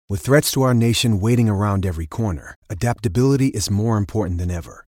With threats to our nation waiting around every corner, adaptability is more important than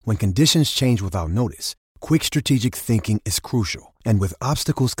ever. When conditions change without notice, quick strategic thinking is crucial. And with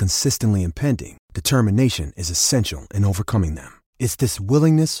obstacles consistently impending, determination is essential in overcoming them. It's this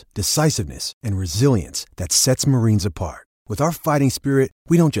willingness, decisiveness, and resilience that sets Marines apart. With our fighting spirit,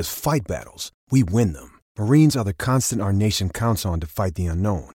 we don't just fight battles, we win them. Marines are the constant our nation counts on to fight the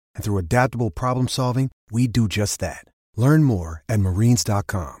unknown. And through adaptable problem solving, we do just that. Learn more at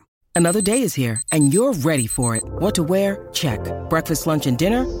marines.com. Another day is here, and you're ready for it. What to wear? Check. Breakfast, lunch, and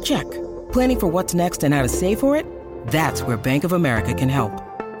dinner? Check. Planning for what's next and how to save for it? That's where Bank of America can help.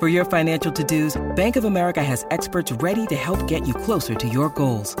 For your financial to-dos, Bank of America has experts ready to help get you closer to your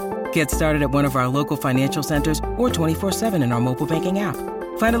goals. Get started at one of our local financial centers or 24/7 in our mobile banking app.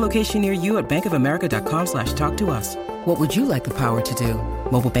 Find a location near you at bankofamerica.com/talktous. What would you like the power to do?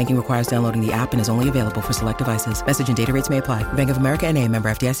 Mobile banking requires downloading the app and is only available for select devices. Message and data rates may apply. Bank of America N.A., member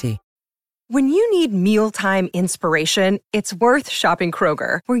FDIC. When you need mealtime inspiration, it's worth shopping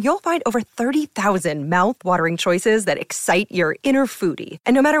Kroger, where you'll find over 30,000 mouth-watering choices that excite your inner foodie.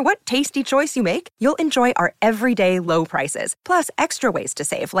 And no matter what tasty choice you make, you'll enjoy our everyday low prices, plus extra ways to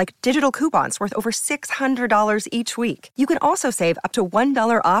save, like digital coupons worth over $600 each week. You can also save up to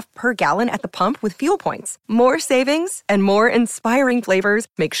 $1 off per gallon at the pump with fuel points. More savings and more inspiring flavors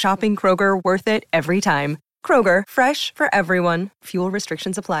make shopping Kroger worth it every time. Kroger, fresh for everyone. Fuel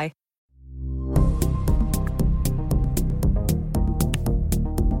restrictions apply.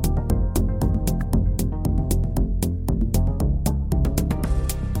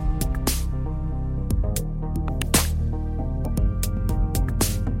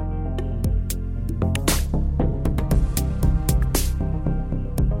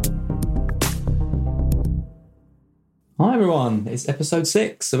 Hi everyone, it's episode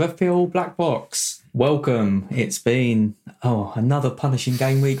 6 of FPL Black Box. Welcome. It's been another punishing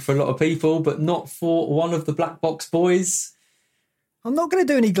game week for a lot of people, but not for one of the Black Box boys. I'm not going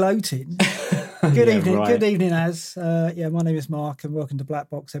to do any gloating. Good evening, right. Good evening, Az. My name is Mark, and welcome to Black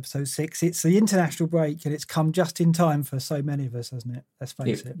Box episode 6. It's the international break, and it's come just in time for so many of us, hasn't it? Let's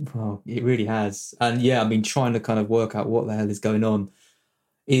face it. Well, it really has. And yeah, I mean, trying to kind of work out what the hell is going on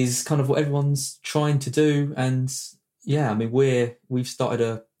is kind of what everyone's trying to do. And yeah, I mean, we've started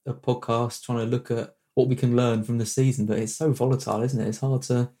a podcast trying to look at what we can learn from the season, but it's so volatile, isn't it? It's hard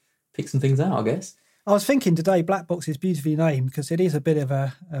to pick some things out, I guess. I was thinking today, Black Box is beautifully named because it is a bit of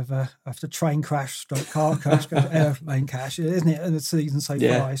a train crash, stroke car crash, airplane crash, isn't it? And the season so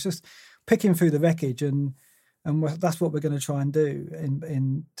far, it's just picking through the wreckage, and that's what we're going to try and do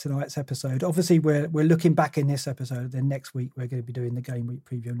in tonight's episode. Obviously, we're looking back in this episode. Then next week we're going to be doing the game week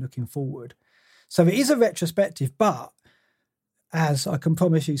preview and looking forward. So it is a retrospective, but as I can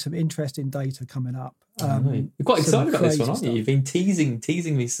promise you, some interesting data coming up. You're quite excited about this one, aren't you? You've been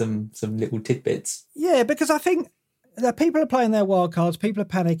teasing me some little tidbits. Yeah, because I think that people are playing their wild cards, people are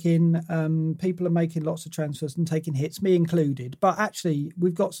panicking, people are making lots of transfers and taking hits, me included. But actually,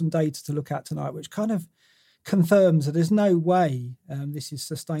 we've got some data to look at tonight, which kind of confirms that there's no way this is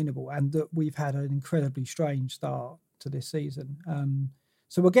sustainable and that we've had an incredibly strange start to this season.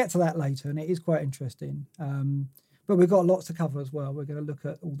 So we'll get to that later, and it is quite interesting. But we've got lots to cover as well. We're going to look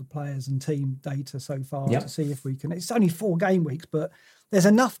at all the players and team data so far to see if we can. It's only 4 game weeks, but there's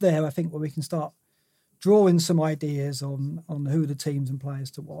enough there, I think, where we can start drawing some ideas on who the teams and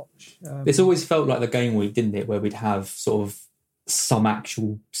players to watch. It's always felt like the game week, didn't it, where we'd have sort of some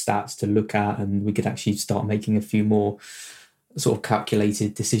actual stats to look at and we could actually start making a few more sort of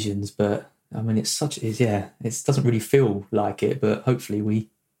calculated decisions. But I mean, it doesn't really feel like it, but hopefully we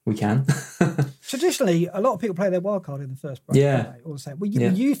can. Traditionally, a lot of people play their wild card in the first break. Yeah. Were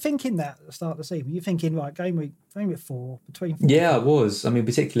you thinking that at the start of the season? Were you thinking, right, game week 4, between 4? Yeah, I was. I mean,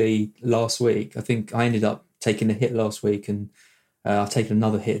 particularly last week. I think I ended up taking a hit last week, and I've taken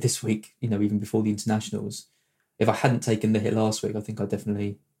another hit this week, even before the internationals. If I hadn't taken the hit last week, I think I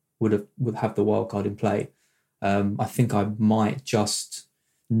definitely would have the wild card in play. I think I might just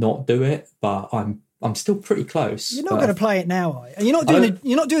not do it, but I'm still pretty close. You're not going to play it now, are you?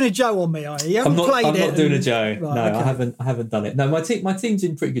 You're not doing a Joe on me, are you? I'm not doing a Joe. Right, no, okay. I haven't done it. No, my team's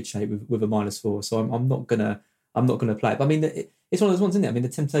in pretty good shape with a -4, so I'm not gonna play it. But I mean, it's one of those ones, isn't it? I mean, the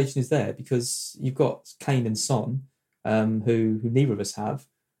temptation is there because you've got Kane and Son, who neither of us have,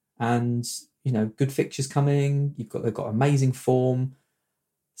 and good fixtures coming. They've got amazing form,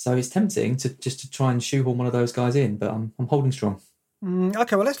 so it's tempting to try and shoehorn one of those guys in. But I'm holding strong.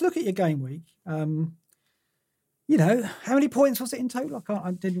 Okay, well, let's look at your game week. How many points was it in total?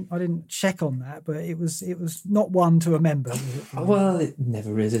 I didn't check on that, but it was not one to remember. Was it? Well, it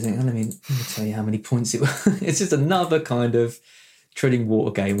never is, isn't it? I mean, let me tell you how many points it was. It's just another kind of treading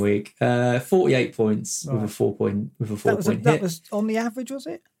water game week. 48 points with a 4-point hit. That was on the average, was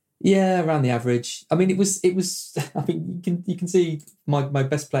it? Yeah, around the average. I mean, it was. I mean, you can see my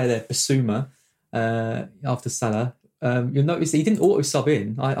best player there, Basuma, after Salah. You'll notice that he didn't auto sub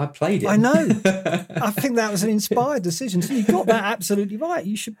in. I played it. I know. I think that was an inspired decision. So you got that absolutely right.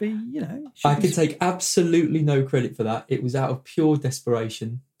 You should be, I can take absolutely no credit for that. It was out of pure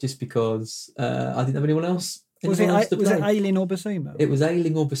desperation, just because I didn't have anyone else. Was it Ayling or Basuma? It was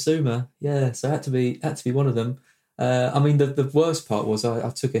Ayling or Basuma. Yeah, so it had to be one of them. I mean, the worst part was I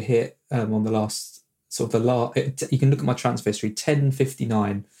took a hit on the last you can look at my transfer history,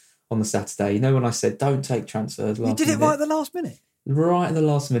 10:59 on the Saturday. When I said don't take transfers last minute. You did it right at the last minute? Right at the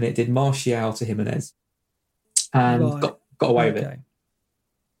last minute, did Martial to Jimenez. And got away with it.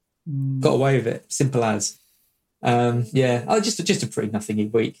 Got away with it. Simple as. Just a pretty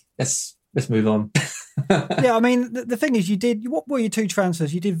nothing week. Let's move on. Yeah, I mean, the thing is, what were your two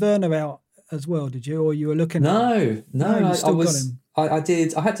transfers? You did Werner out as well, did you? Or you were looking No, you still got him. I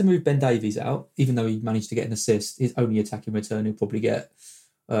did. I had to move Ben Davies out, even though he managed to get an assist. His only attacking return he'll probably get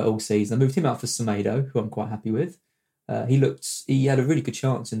all season. I moved him out for Semedo, who I'm quite happy with. He had a really good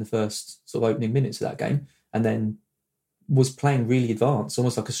chance in the first sort of opening minutes of that game, and then was playing really advanced,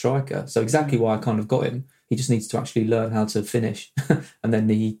 almost like a striker. So exactly why I kind of got him. He just needs to actually learn how to finish, and then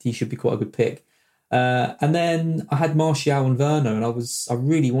he should be quite a good pick. And then I had Martial and Werner, and I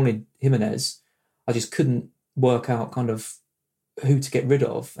really wanted Jimenez. I just couldn't work out kind of who to get rid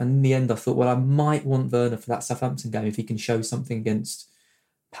of. And in the end, I thought, well, I might want Werner for that Southampton game if he can show something against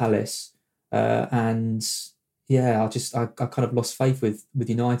Palace. And yeah, I kind of lost faith with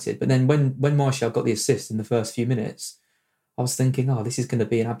United. But then when Martial got the assist in the first few minutes, I was thinking, this is going to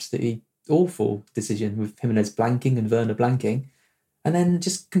be an absolutely awful decision with Jimenez blanking and Werner blanking. And then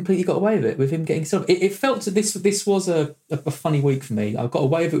just completely got away with it, with him getting sort of. It felt that this was a funny week for me. I got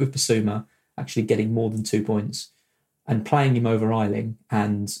away with it with Basuma actually getting more than 2 points and playing him over Ayling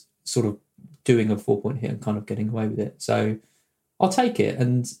and sort of doing a 4-point hit and kind of getting away with it. So I'll take it.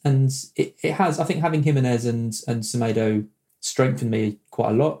 And it has, I think, having Jimenez and Semedo strengthened me quite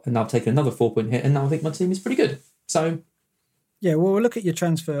a lot. And I've taken another 4-point hit, and now I think my team is pretty good. So. Yeah, well, we'll look at your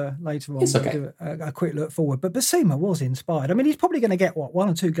transfer later on. It's okay. We'll do a quick look forward. But Basuma was inspired. I mean, he's probably going to get, 1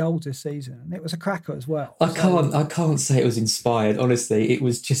 or 2 goals this season. And it was a cracker as well. I can't say it was inspired, honestly.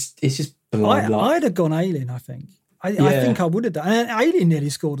 It's just blind luck. I'd have gone Ayling, I think. I think I would have done. And Ayling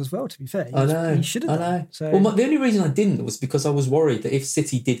nearly scored as well, to be fair. I know. He should have done. I know. So. Well, the only reason I didn't was because I was worried that if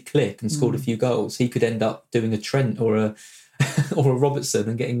City did click and scored a few goals, he could end up doing a Trent or a Robertson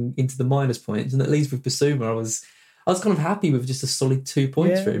and getting into the minus points. And at least with Basuma, I was kind of happy with just a solid 2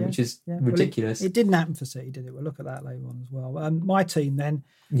 points for him, which is ridiculous. Well, it didn't happen for City, did it? We'll look at that later on as well. My team then,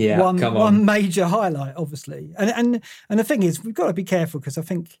 one major highlight, obviously. And the thing is, we've got to be careful because I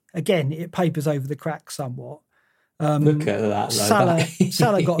think, again, it papers over the cracks somewhat. Look at that.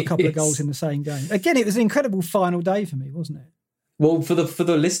 Salah got a couple of goals in the same game. Again, it was an incredible final day for me, wasn't it? Well, for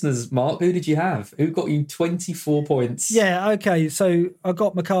the listeners, Mark, who did you have? Who got you 24 points? Yeah, okay. So I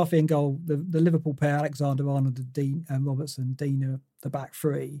got McCarthy in goal, the Liverpool pair, Alexander-Arnold and Robertson, Dina, the back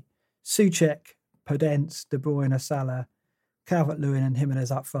three, Souček, Podence, De Bruyne, Salah, Calvert-Lewin and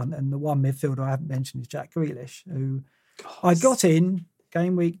Jimenez up front. And the one midfielder I haven't mentioned is Jack Grealish, who I got in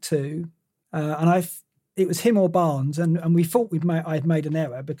game week 2, and it was him or Barnes, and we thought I'd made an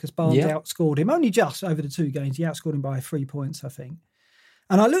error because Barnes outscored him only just over the 2 games. He outscored him by 3 points, I think.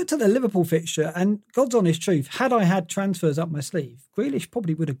 And I looked at the Liverpool fixture, and God's honest truth, had I had transfers up my sleeve, Grealish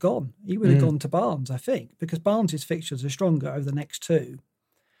probably would have gone. He would have gone to Barnes, I think, because Barnes' fixtures are stronger over the next 2.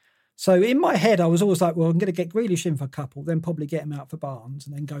 So in my head, I was always like, well, I'm going to get Grealish in for a couple, then probably get him out for Barnes,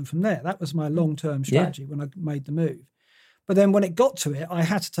 and then go from there. That was my long-term strategy when I made the move. But then when it got to it, I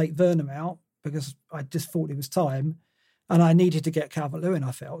had to take Werner out, because I just thought it was time and I needed to get Calvert-Lewin,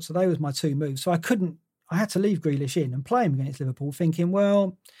 I felt. So they was my 2 moves. So I had to leave Grealish in and play him against Liverpool thinking,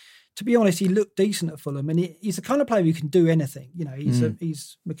 well, to be honest, he looked decent at Fulham and he's the kind of player who can do anything.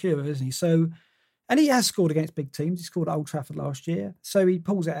 He's Mercure, isn't he? So, and he has scored against big teams. He scored at Old Trafford last year. So he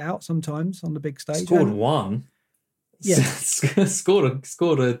pulls it out sometimes on the big stage. Scored 1. Yeah. scored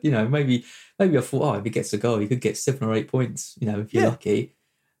a, maybe I thought, if he gets a goal, he could get 7 or 8 points, if you're lucky.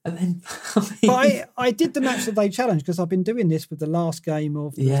 And then, but I did the match of the day challenge because I've been doing this with the last game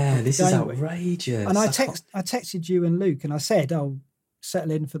of this is outrageous. And I texted you and Luke and I said, "Oh, settle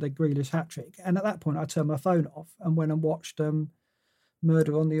in for the Grealish hat trick." And at that point, I turned my phone off and went and watched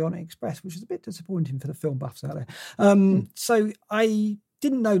Murder on the Orient Express, which is a bit disappointing for the film buffs out there. So I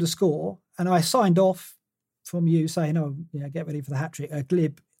didn't know the score, and I signed off from you saying, "Oh, yeah, get ready for the hat trick." A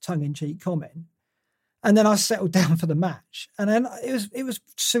glib, tongue-in-cheek comment. And then I settled down for the match. And then it was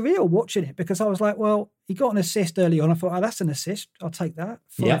surreal watching it because I was like, well, he got an assist early on. I thought, oh, that's an assist. I'll take that.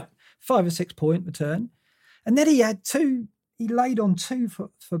 5 or 6 point return. And then he had 2. He laid on 2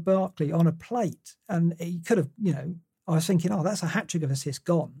 for Barkley on a plate. And he could have, I was thinking, oh, that's a hat-trick of assists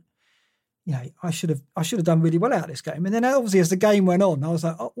gone. I should have done really well out of this game. And then obviously as the game went on, I was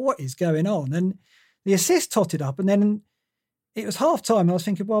like, oh, what is going on? And the assist totted up. And then it was half time. And I was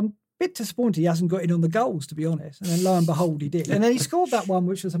thinking, well, I'm a bit disappointed he hasn't got in on the goals, to be honest. And then lo and behold, he did. And then he scored that one,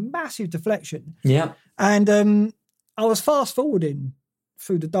 which was a massive deflection. Yeah. And I was fast forwarding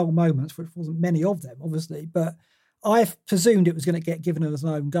through the dull moments, which wasn't many of them, obviously, but I presumed it was going to get given as an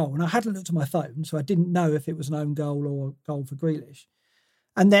own goal. And I hadn't looked at my phone, so I didn't know if it was an own goal or a goal for Grealish.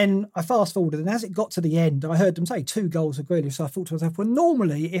 And then I fast forwarded, and as it got to the end, I heard them say 2 goals for Grealish. So I thought to myself, well,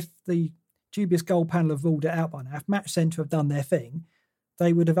 normally if the dubious goal panel have ruled it out by now, if Match Centre have done their thing,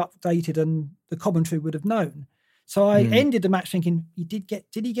 they would have updated and the commentary would have known. So I ended the match thinking, did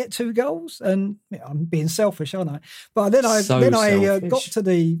he get 2 goals? And I'm being selfish, aren't I? But then I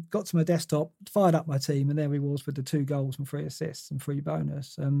got to my desktop, fired up my team, and there he was with the 2 goals and 3 assists and 3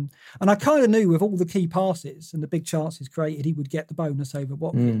 bonus. And I kind of knew with all the key passes and the big chances created, he would get the bonus over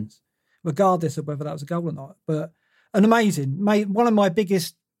Watkins, regardless of whether that was a goal or not. But an amazing, one of my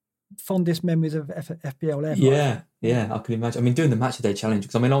biggest, fondest memories of FPL ever. Yeah, I can imagine. I mean, doing the Match of the Day challenge,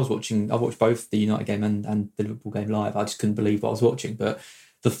 because I watched both the United game and the Liverpool game live. I just couldn't believe what I was watching. But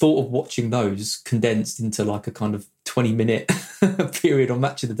the thought of watching those condensed into like a kind of 20-minute period on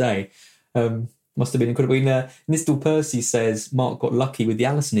Match of the Day must have been incredible. Nistel Percy says Mark got lucky with the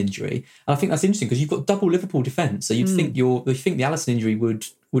Alisson injury. And I think that's interesting because you've got double Liverpool defence. So you'd think the Alisson injury would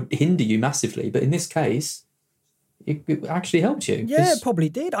hinder you massively. But in this case, it actually helped you. Yeah, it probably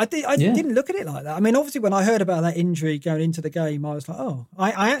did. I didn't look at it like that. I mean, obviously, when I heard about that injury going into the game, I was like, oh,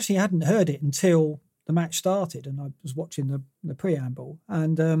 I actually hadn't heard it until the match started and I was watching the preamble.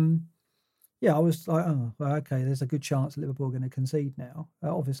 And, I was like, oh, well, okay, there's a good chance Liverpool are going to concede now,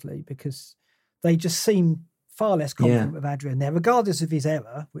 obviously, because they just seem far less confident with Adrian there, regardless of his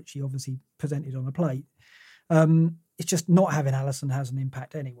error, which he obviously presented on a plate. It's just not having Alisson has an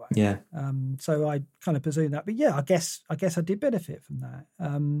impact anyway. Yeah. So I kind of presume that. But yeah, I guess I did benefit from that.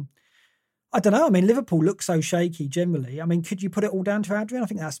 I don't know. I mean, Liverpool looks so shaky generally. I mean, could you put it all down to Adrian? I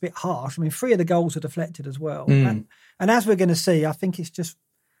think that's a bit harsh. I mean, 3 of the goals are deflected as well. And as we're going to see, I think it's just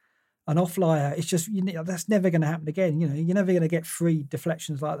an offlier. It's just, that's never going to happen again. You're never going to get 3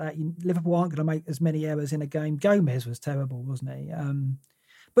 deflections like that. Liverpool aren't going to make as many errors in a game. Gomez was terrible, wasn't he?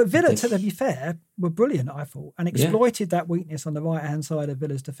 But Villa, to be fair, were brilliant, I thought, and exploited that weakness on the right-hand side of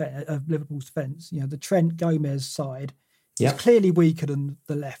Liverpool's defence. The Trent Gomez side is clearly weaker than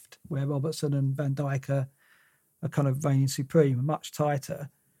the left, where Robertson and Van Dijk are kind of reigning supreme, much tighter.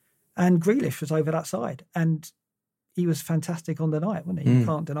 And Grealish was over that side, and he was fantastic on the night, wasn't he? You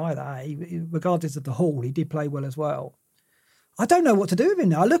can't deny that. Regardless of the haul, he did play well as well. I don't know what to do with him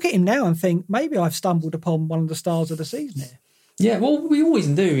now. I look at him now and think maybe I've stumbled upon one of the stars of the season here. Yeah, well, we always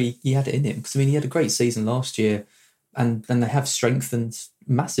knew he had it in him because, I mean, he had a great season last year and they have strengthened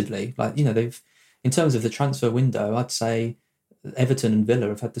massively. Like, they've, in terms of the transfer window, I'd say Everton and Villa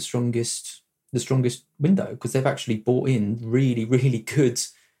have had the strongest window because they've actually bought in really, really good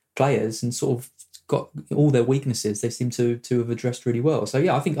players and sort of got all their weaknesses. They seem to have addressed really well. So,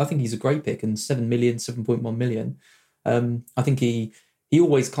 yeah, I think he's a great pick, and 7.1 million. I think he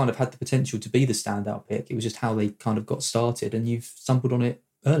always kind of had the potential to be the standout pick. It was just how they kind of got started, and you've stumbled on it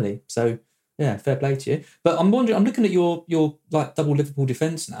early. So, yeah, fair play to you. But I'm wondering, I'm looking at your like double Liverpool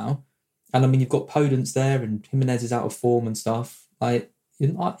defence now, and I mean, you've got Podence there, and Jimenez is out of form and stuff. Like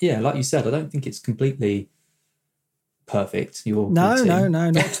you said, I don't think it's completely perfect. No,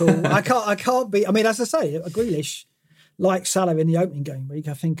 not at all. I can't be. I mean, as I say, Grealish, like Salah in the opening game week,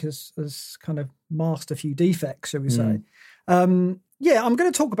 I think has kind of masked a few defects, shall we say. Yeah, I'm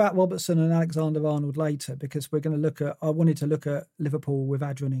going to talk about Robertson and Alexander-Arnold later because I wanted to look at Liverpool with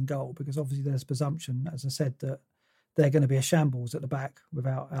Adrian in goal because obviously there's presumption, as I said, that they're going to be a shambles at the back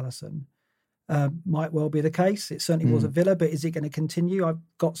without Alisson. Might well be the case. It certainly was at Villa, but is it going to continue? I've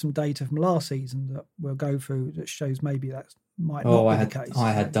got some data from last season that we'll go through that shows maybe that might not be the case. I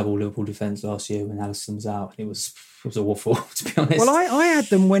had double Liverpool defence last year when Alisson was out. It was awful, to be honest. Well, I had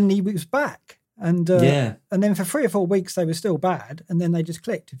them when he was back. And then for 3 or 4 weeks they were still bad, and then they just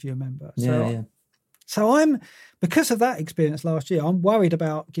clicked, if you remember. So I'm, because of that experience last year, I'm worried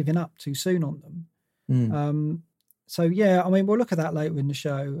about giving up too soon on them. So yeah, I mean, we'll look at that later in the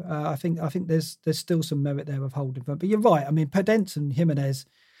show. I think there's still some merit there of holding them, but you're right. I mean, Podence and Jimenez,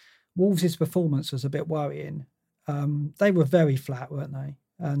 Wolves' performance was a bit worrying. They were very flat, weren't they?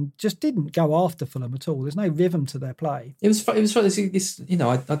 and just didn't go after Fulham at all. There's no rhythm to their play. It was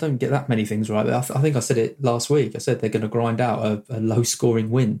I don't get that many things right, but I think I said it last week. I said they're going to grind out a low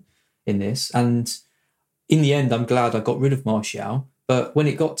scoring win in this, and in the end, I'm glad I got rid of Martial. But when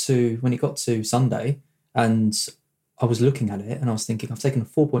it got to Sunday, and I was looking at it, and I was thinking, I've taken a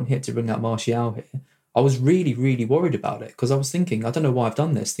 4-point hit to bring out Martial here. I was really, really worried about it, because I was thinking, I don't know why I've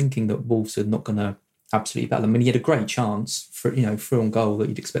done this, thinking that Wolves are not going to absolutely battle them. I mean, he had a great chance for, through on goal that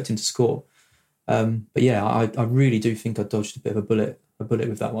you'd expect him to score. But yeah, I really do think I dodged a bit of a bullet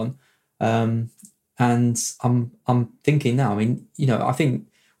with that one. And I'm thinking now, I mean, I think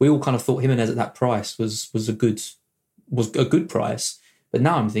we all kind of thought Jimenez at that price was a good price. But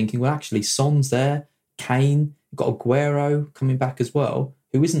now I'm thinking, well, actually, Son's there, Kane, you've got Aguero coming back as well,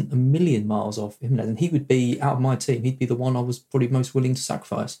 who isn't a million miles off Jimenez. And he would be, out of my team, he'd be the one I was probably most willing to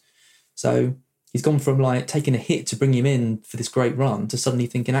sacrifice. So he's gone from like taking a hit to bring him in for this great run to suddenly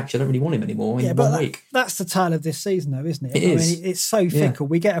thinking, actually, I don't really want him anymore in 1 week. That's the tale of this season, though, isn't it? It is. I mean, it's so fickle.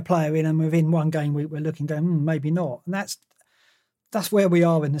 We get a player in, and within one game week, we're looking, going, maybe not. And that's where we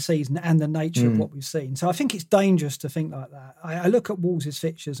are in the season and the nature of what we've seen. So I think it's dangerous to think like that. I look at Wolves'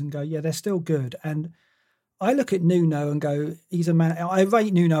 fixtures and go, yeah, they're still good. And I look at Nuno and go, he's a man. I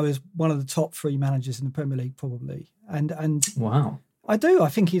rate Nuno as one of the top 3 managers in the Premier League, probably. And wow. I do. I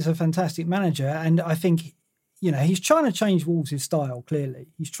think he's a fantastic manager. And I think, he's trying to change Wolves' style, clearly.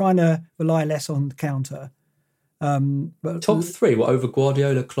 He's trying to rely less on the counter. But top 3, over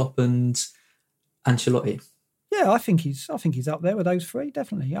Guardiola, Klopp and Ancelotti? Yeah, I think he's up there with those 3,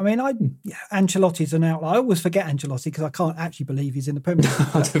 definitely. I mean, Ancelotti's an outlier. I always forget Ancelotti because I can't actually believe he's in the Premier League.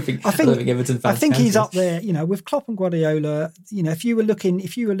 I don't think Everton fans. I think he's up there. With Klopp and Guardiola. If you were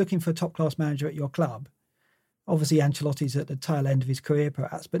looking for a top class manager at your club, obviously Ancelotti's at the tail end of his career,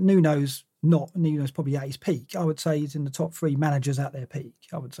 perhaps, but Nuno's not. Nuno's probably at his peak. I would say he's in the top 3 managers at their peak.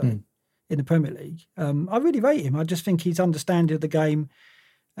 I would say in the Premier League. I really rate him. I just think his understanding of the game.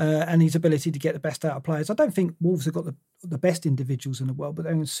 And his ability to get the best out of players. I don't think Wolves have got the best individuals in the world, but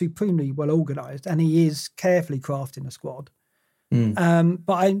they're supremely well organised, and he is carefully crafting a squad. And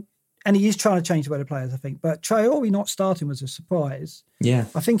he is trying to change the way the players, I think. But Traore not starting was a surprise. Yeah,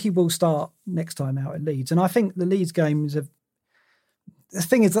 I think he will start next time out at Leeds, and I think the Leeds game is the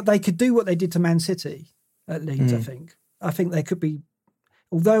thing is that they could do what they did to Man City at Leeds. I think they could be.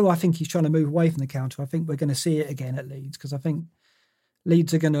 Although I think he's trying to move away from the counter, I think we're going to see it again at Leeds, because I think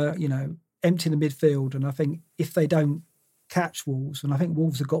Leeds are going to, empty the midfield. And I think if they don't catch Wolves, and I think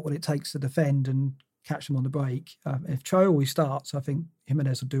Wolves have got what it takes to defend and catch them on the break, if Traore starts, I think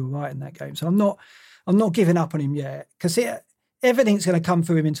Jimenez will do all right in that game. So I'm not giving up on him yet, because everything's going to come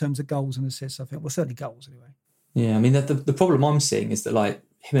through him in terms of goals and assists, I think. Well, certainly goals anyway. Yeah, I mean, the problem I'm seeing is that, like,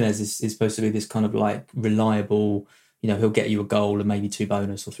 Jimenez is supposed to be this kind of, like, reliable, he'll get you a goal and maybe 2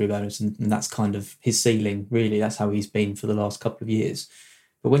 bonus or 3 bonus, and that's kind of his ceiling, really. That's how he's been for the last couple of years.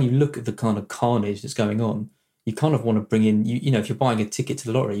 But when you look at the kind of carnage that's going on, you kind of want to bring in, if you're buying a ticket to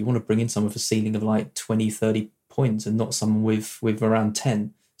the lottery, you want to bring in someone with a ceiling of like 20, 30 points and not someone with around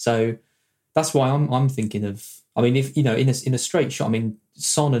 10. So that's why I'm thinking of, I mean, if, in a straight shot, I mean,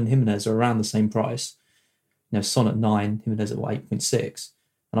 Son and Jimenez are around the same price. Son at 9, Jimenez at 8.6.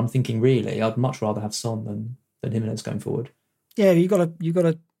 And I'm thinking, really, I'd much rather have Son than Jimenez going forward. Yeah, you got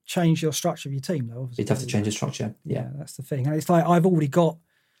to change your structure of your team, though. Obviously, you'd have to change the structure. Yeah, that's the thing. And it's like I've already got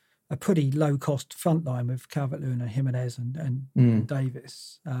a pretty low cost front line with Calvert-Lewin and Jimenez and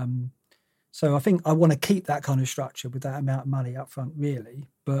Davis. So I think I want to keep that kind of structure with that amount of money up front, really.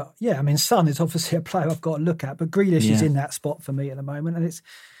 But yeah, I mean, Son is obviously a player I've got to look at, but Grealish is in that spot for me at the moment, and it's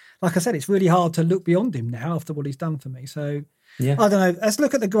like I said, it's really hard to look beyond him now after what he's done for me. So. Yeah. I don't know. Let's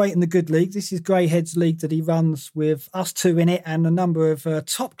look at the great and the good league. This is Greyhead's league that he runs with us 2 in it and a number of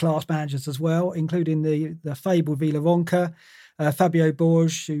top-class managers as well, including the fabled Villaronca, Fabio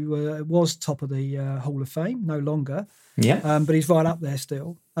Borges, who was top of the Hall of Fame, no longer. Yeah. But he's right up there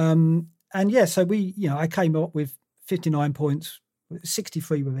still. So I came up with 59 points,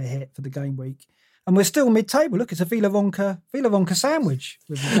 63 with a hit for the game week. And we're still mid-table. Look, it's a Villaronca sandwich.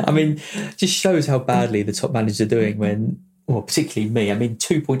 I mean, just shows how badly the top managers are doing when... Well, particularly me. I mean,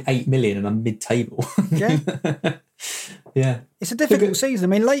 2.8 million and I'm mid-table. Yeah. Yeah. It's a difficult season. I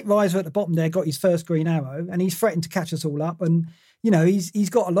mean, Late Riser at the bottom there got his first green arrow and he's threatened to catch us all up. And, he's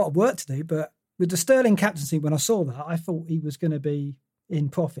got a lot of work to do. But with the Sterling captaincy, when I saw that, I thought he was going to be in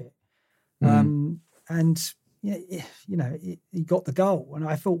profit. And, he got the goal. And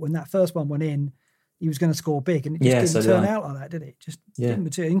I thought when that first one went in, he was going to score big, and it just didn't turn out like that, did it? Just didn't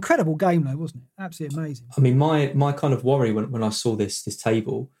material. Incredible game, though, wasn't it? Absolutely amazing. I mean, my kind of worry when I saw this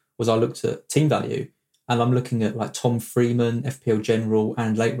table was I looked at team value, and I'm looking at like Tom Freeman, FPL General,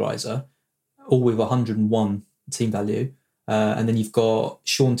 and Late Riser, all with 101 team value. And then you've got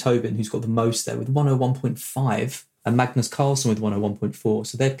Sean Tobin, who's got the most there with 101.5, and Magnus Carlsen with 101.4.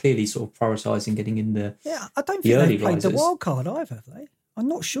 So they're clearly sort of prioritising getting in the I don't think they've played the wild card either, have they? I'm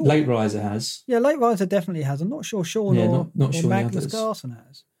not sure. Late Riser has. Yeah, Late Riser definitely has. I'm not sure Sean or sure Magnus Carlsen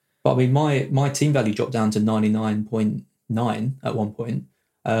has. But I mean, my team value dropped down to 99.9 at one point,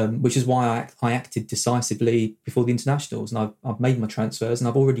 which is why I acted decisively before the internationals, and I've made my transfers, and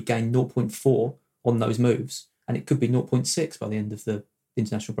I've already gained 0.4 on those moves, and it could be 0.6 by the end of the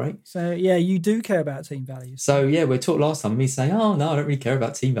international break. So yeah, you do care about team values. So yeah, we talked last time, me saying, "Oh no, I don't really care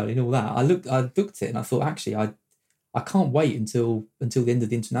about team value and all that." I looked at it, and I thought, actually, I can't wait until the end of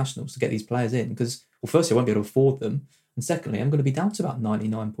the internationals to get these players in, because, well, firstly, I won't be able to afford them, and secondly, I'm going to be down to about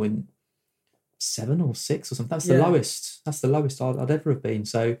 99.7 or 6 or something. That's the lowest. That's the lowest I'd ever have been.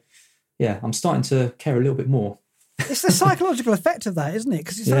 So yeah, I'm starting to care a little bit more. It's the psychological effect of that, isn't it?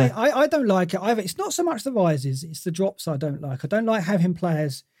 Because like, I don't like it either. It's not so much the rises, it's the drops I don't like. I don't like having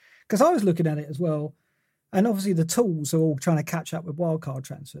players, because I was looking at it as well, and obviously the tools are all trying to catch up with wildcard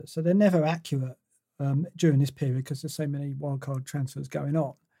transfers, so they're never accurate during this period because there's so many wildcard transfers going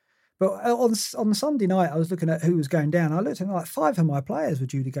on. But on Sunday night, I was looking at who was going down. I looked at like 5 of my players were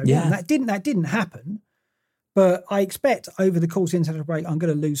due to go down. That didn't happen. But I expect over the course of the international break, I'm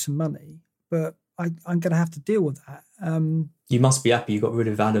going to lose some money. But I'm going to have to deal with that. You must be happy you got rid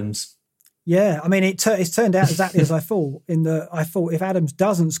of Adams. Yeah, I mean, it's turned out exactly as I thought. I thought if Adams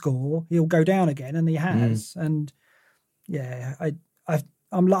doesn't score, he'll go down again, and he has. And yeah, I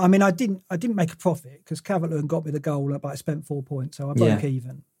didn't make a profit because Calvert-Lewin got me the goal, but I spent 4 points, so I broke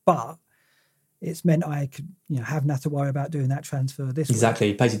even. But it's meant I could, haven't had to worry about doing that transfer this week.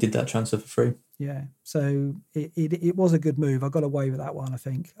 Exactly. Paisley did that transfer for free. Yeah, so it was a good move. I got away with that one, I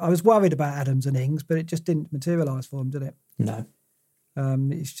think. I was worried about Adams and Ings, but it just didn't materialise for him, did it? No.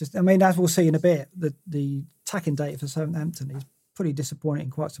 It's just, I mean, as we'll see in a bit, the attacking data for Southampton is pretty disappointing,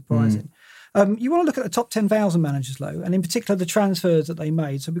 quite surprising. You want to look at the top 10,000 managers, Lo, and in particular the transfers that they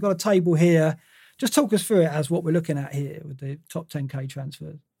made. So we've got a table here. Just talk us through it as what we're looking at here with the top 10K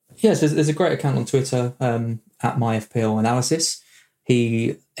transfers. Yes, there's a great account on Twitter at MyFPL Analysis.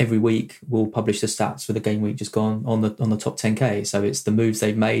 He every week will publish the stats for the game week just gone on the top 10K. So it's the moves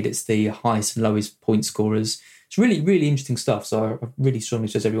they've made, it's the highest and lowest point scorers. It's really, really interesting stuff. So I really strongly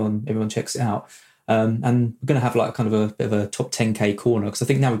suggest everyone checks it out. And we're going to have like kind of a bit of a top 10K corner, because I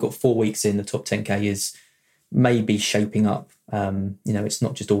think now we've got 4 weeks in, the top 10K is maybe shaping up. It's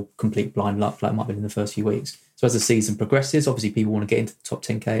not just all complete blind luck like it might have been in the first few weeks. So as the season progresses, obviously people want to get into the top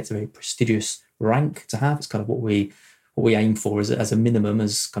 10K. It's a very prestigious rank to have. It's kind of what we aim for as a minimum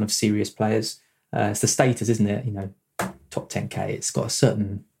as kind of serious players. It's the status, isn't it? Top 10K. It's got a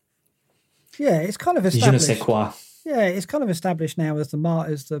certain... Yeah, it's kind of established. Je ne sais quoi. Yeah, it's kind of established now as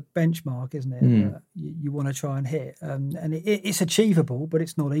the benchmark, isn't it? That you want to try and hit, and it's achievable, but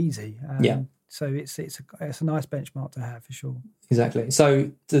it's not easy. So it's a nice benchmark to have for sure. Exactly.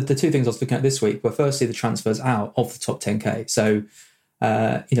 So the 2 things I was looking at this week were firstly the transfers out of the top 10K. So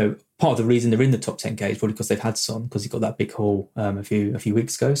part of the reason they're in the top 10K is probably because they've had Son, because he got that big haul a few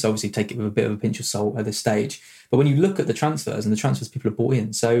weeks ago. So obviously take it with a bit of a pinch of salt at this stage. But when you look at the transfers and the transfers people have bought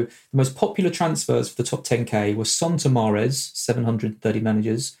in, so the most popular transfers for the top 10K was Son to Mahrez, 730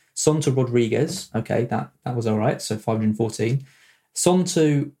 managers. Son to Rodriguez, okay, that was all right, so 514. Son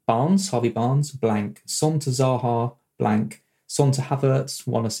to Barnes, Harvey Barnes, blank. Son to Zaha, blank. Son to Havertz,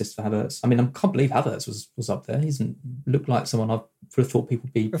 1 assist for Havertz. I mean, I can't believe Havertz was up there. He doesn't look like someone I would have thought people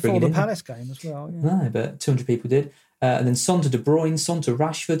would be bringing in. Before the Palace game as well. Yeah. No, but 200 people did. And then Son to De Bruyne, Son to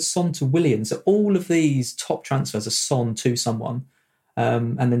Rashford, Son to Willian. So all of these top transfers are Son to someone.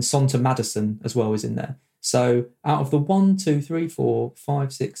 And then Son to Maddison as well is in there. So out of the 1, 2, 3, 4,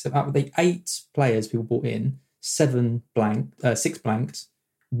 5, 6, 7, out of the 8 players people bought in, 6 blanked,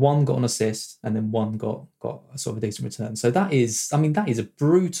 1 got an assist, and then 1 got a sort of a decent return. So that is a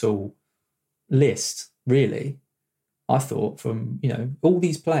brutal list, really. I thought from all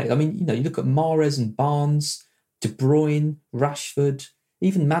these players. I mean, you look at Mahrez and Barnes, De Bruyne, Rashford,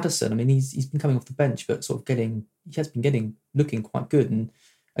 even Maddison. I mean, he's been coming off the bench, but he has been looking quite good, and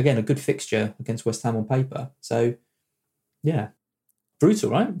again a good fixture against West Ham on paper. So yeah, brutal,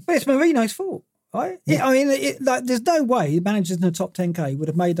 right? But it's Mourinho's fault. Right? Yeah. I mean, there's no way managers in the top 10K would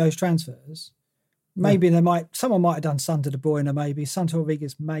have made those transfers. Maybe someone might have done Son to De Bruyne, maybe Son to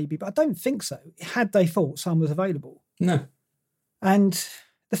Rodriguez, maybe, but I don't think so. Had they thought Son was available, no. And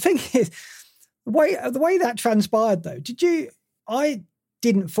the thing is, the way that transpired, though, I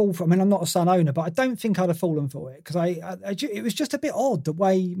didn't fall for. I mean, I'm not a Son owner, but I don't think I'd have fallen for it because it was just a bit odd the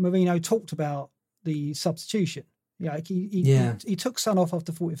way Mourinho talked about the substitution. He took Son off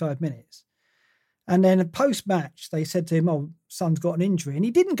after 45 minutes. And then post-match, they said to him, "Oh, Son's got an injury." And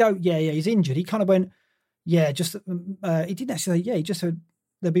he didn't go, yeah, he's injured. He kind of went, he didn't actually say, he just said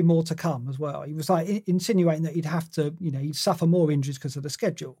there'd be more to come as well. He was like insinuating that he'd have to, he'd suffer more injuries because of the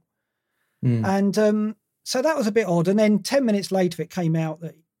schedule. And so that was a bit odd. And then 10 minutes later, it came out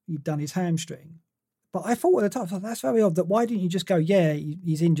that he'd done his hamstring. But I thought at the time, that's very odd. That why didn't you just go, yeah,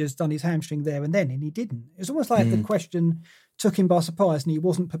 he's injured, done his hamstring there and then, and he didn't. It was almost like the question took him by surprise and he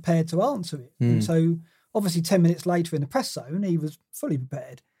wasn't prepared to answer it. And so obviously 10 minutes later in the press zone, he was fully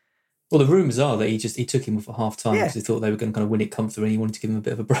prepared. Well, the rumours are that he took him off at half time because he thought they were going to kind of win it comfortably and he wanted to give him a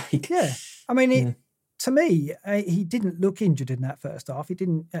bit of a break. Yeah. I mean, to me, he didn't look injured in that first half. He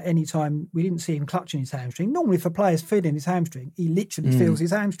didn't, at any time, we didn't see him clutching his hamstring. Normally, for players feeling his hamstring, he literally feels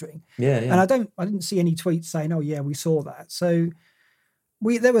his hamstring. Yeah. And I didn't see any tweets saying, "Oh, yeah, we saw that." So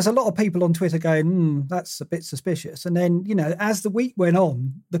there was a lot of people on Twitter going, "That's a bit suspicious." And then, as the week went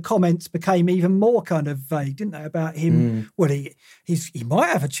on, the comments became even more kind of vague, didn't they, about him? Well, he might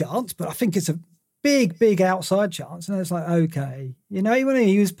have a chance, but I think it's a big, big outside chance. And it's like, okay,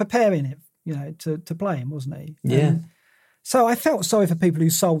 he was preparing it. To play him, wasn't he? Yeah. So I felt sorry for people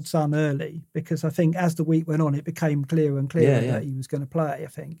who sold Son early because I think as the week went on, it became clearer and clearer that he was going to play, I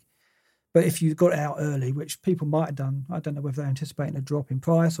think. But if you got it out early, which people might have done, I don't know whether they're anticipating a drop in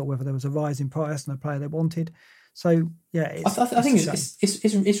price or whether there was a rise in price and a player they wanted. So, yeah. I think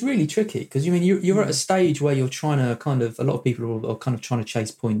it's really tricky because, you're at a stage where you're trying to a lot of people are kind of trying to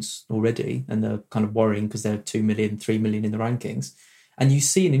chase points already and they're kind of worrying because they're 2 million, 3 million in the rankings. And you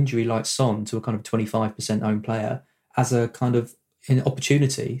see an injury like Son to a kind of 25% owned player as a kind of an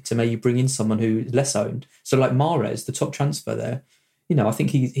opportunity to maybe bring in someone who is less owned. So like Mahrez, the top transfer there, I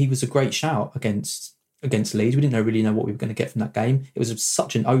think he was a great shout against Leeds. We didn't really know what we were going to get from that game. It was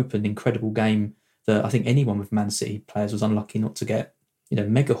such an open, incredible game that I think anyone with Man City players was unlucky not to get,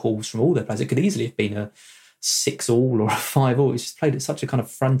 mega hauls from all their players. It could easily have been a 6-all or a 5-all. It's just played at such a kind of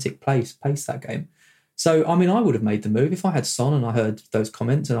frantic pace that game. So, I would have made the move if I had Son and I heard those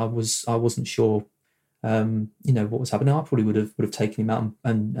comments and I wasn't sure, what was happening. I probably would have taken him out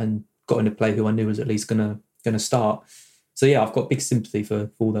and got in a player who I knew was at least going to start. So yeah, I've got big sympathy for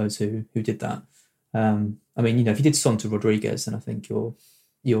all those who did that. If you did Son to Rodriguez, then I think you'll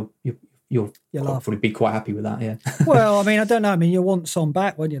probably be quite happy with that. Yeah. Well, I don't know. You want Son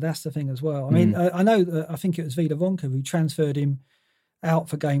back, won't you? That's the thing as well. I know that I think it was Vila Ronka who transferred him out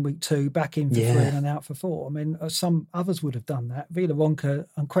for game week 2, back in for 3 and out for 4. Some others would have done that. Vila Ronka,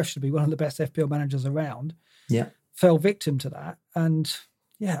 unquestionably one of the best FPL managers around, fell victim to that. And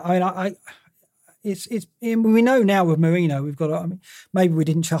we know now with Mourinho, we've got to, maybe we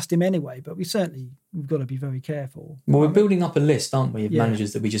didn't trust him anyway, but we've got to be very careful. Well, we're building up a list, aren't we, of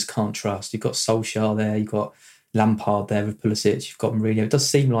managers that we just can't trust. You've got Solskjaer there, you've got Lampard there with Pulisic, you've got Mourinho. It does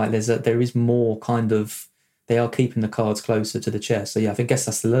seem like there is more kind of, they are keeping the cards closer to the chest. So yeah, I guess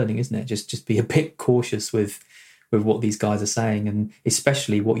that's the learning, isn't it? Just be a bit cautious with what these guys are saying, and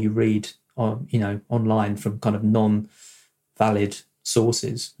especially what you read on online from kind of non-valid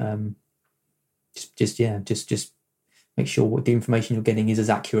sources. Just make sure what the information you're getting is as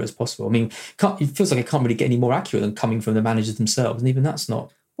accurate as possible. It feels like it can't really get any more accurate than coming from the managers themselves, and even that's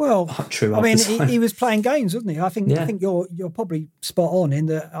not. Well, true. He was playing games, wasn't he? I think you're probably spot on in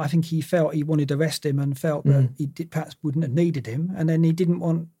that. I think he felt he wanted to rest him and felt that he perhaps wouldn't have needed him, and then he didn't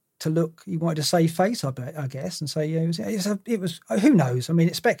want to look. He wanted to save face, I guess, and say it was. Who knows?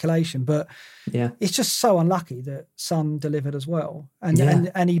 It's speculation, but it's just so unlucky that Son delivered as well,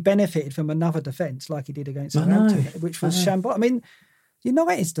 and he benefited from another defence like he did against Southampton, which was shambles.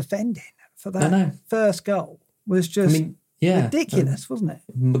 United's defending for that first goal was just. Ridiculous, wasn't it?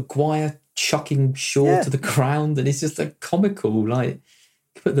 Maguire chucking Shaw to the ground, and it's just comical. Like,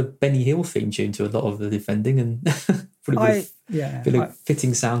 you put the Benny Hill theme tune to a lot of the defending, and fitting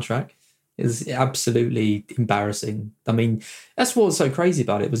soundtrack. Is absolutely embarrassing. That's what's so crazy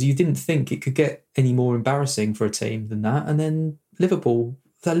about it, was you didn't think it could get any more embarrassing for a team than that, and then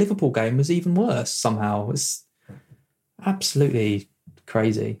that Liverpool game was even worse somehow. It's absolutely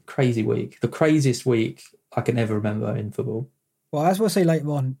crazy week, the craziest week I can ever remember in football. Well, as we'll see later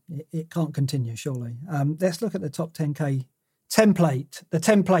on, it can't continue, surely. Let's look at the top 10K template, the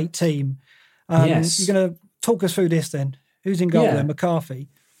template team. Yes. You're going to talk us through this then. Who's in goal then? McCarthy.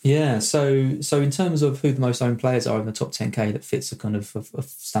 Yeah, so in terms of who the most owned players are in the top 10K that fits a kind of a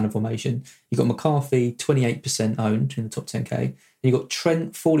standard formation, you've got McCarthy, 28% owned in the top 10K. You've got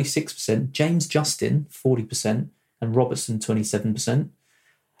Trent, 46%, James Justin, 40%, and Robertson, 27%.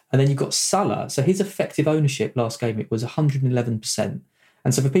 And then you've got Salah. So his effective ownership last game, it was 111%.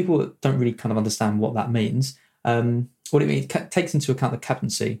 And so for people that don't really kind of understand what that means, what it means, it takes into account the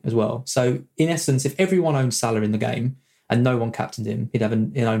captaincy as well. So in essence, if everyone owned Salah in the game and no one captained him, he'd have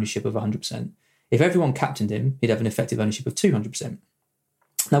an ownership of 100%. If everyone captained him, he'd have an effective ownership of 200%.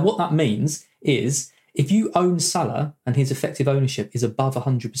 Now, what that means is if you own Salah and his effective ownership is above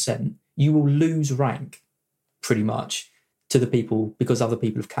 100%, you will lose rank pretty much to the people because other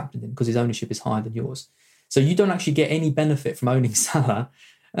people have captained him because his ownership is higher than yours. So you don't actually get any benefit from owning Salah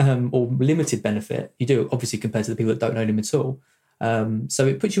or limited benefit. You do, obviously, compared to the people that don't own him at all. So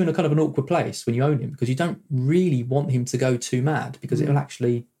it puts you in a kind of an awkward place when you own him because you don't really want him to go too mad because it will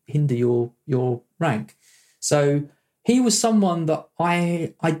actually hinder your rank. So he was someone that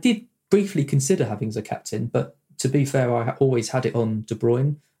I did briefly consider having as a captain, but to be fair, I always had it on De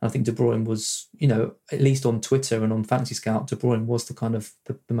Bruyne. I think De Bruyne was, at least on Twitter and on Fantasy Scout, De Bruyne was the kind of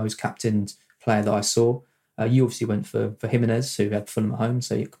the most captained player that I saw. You obviously went for Jimenez, who had Fulham at home,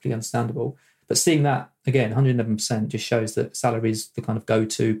 so completely understandable. But seeing that, again, 111% just shows that Salah is the kind of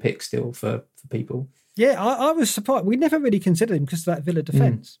go-to pick still for people. Yeah, I was surprised. We never really considered him because of that Villa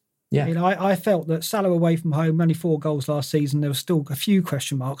defence. Yeah. I felt that Salah away from home, only 4 goals last season, there was still a few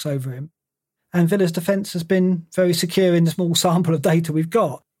question marks over him. And Villa's defence has been very secure in the small sample of data we've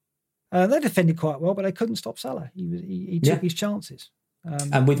got. They defended quite well, but they couldn't stop Salah. He took his chances.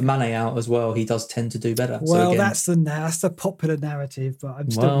 And with Mane out as well, he does tend to do better. Well, so again, that's the popular narrative, but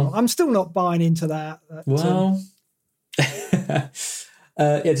I'm still not buying into that.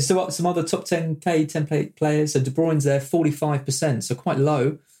 Just some other top 10k template players. So De Bruyne's there, 45%, so quite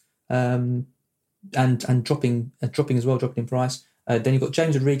low, and dropping as well, dropping in price. Then you've got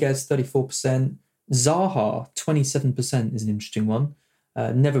James Rodriguez, 34%. Zaha, 27% is an interesting one.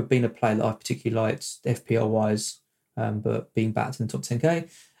 Never been a player that I've particularly liked FPL-wise, but being backed in the top 10k.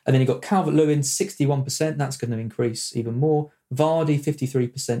 And then you've got Calvert-Lewin, 61%. That's going to increase even more. Vardy,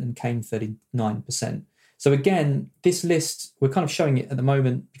 53%, and Kane, 39%. So again, this list, we're kind of showing it at the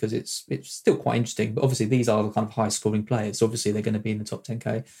moment because it's still quite interesting. But obviously, these are the kind of high-scoring players. So obviously, they're going to be in the top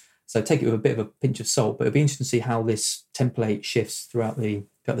 10k. So take it with a bit of a pinch of salt. But it'll be interesting to see how this template shifts throughout the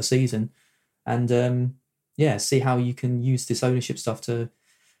season. And see how you can use this ownership stuff to...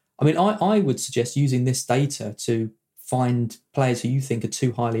 I mean, I would suggest using this data to find players who you think are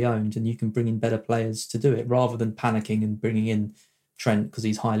too highly owned and you can bring in better players to do it rather than panicking and bringing in Trent because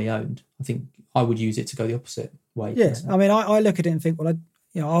he's highly owned. I think I would use it to go the opposite way. Yeah, I mean, I look at it and think, well,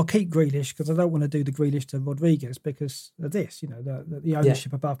 I'll keep Grealish because I don't want to do the Grealish to Rodriguez because of this. The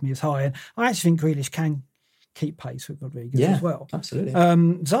ownership above me is high. And I actually think Grealish can keep pace with Rodriguez as well. Absolutely.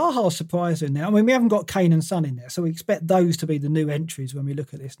 Zaha's surprising now. I mean, we haven't got Kane and Son in there, so we expect those to be the new entries when we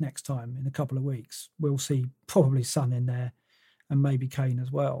look at this next time in a couple of weeks. We'll see probably Son in there and maybe Kane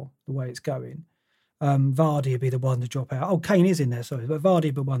as well, the way it's going. Vardy will be the one to drop out. Oh, Kane is in there, sorry, but Vardy will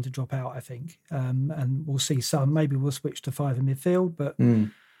be the one to drop out, I think. And we'll see Son. Maybe we'll switch to 5 in midfield, but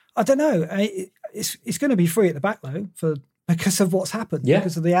I don't know. It's going to be free at the back, though, because of what's happened,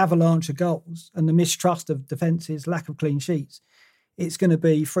 because of the avalanche of goals and the mistrust of defences, lack of clean sheets. It's going to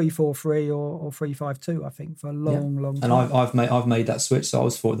be 3-4-3 or 3-5-2, I think, for a long time. And I've made that switch, so I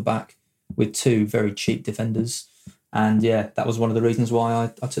was 4 at the back with 2 very cheap defenders. And that was one of the reasons why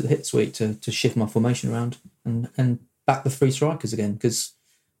I took the hit this week to shift my formation around and back the 3 strikers again because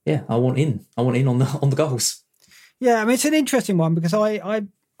I want in on the goals. Yeah, I mean it's an interesting one because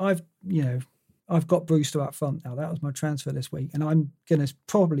I've got Brewster up front now. That was my transfer this week, and I'm going to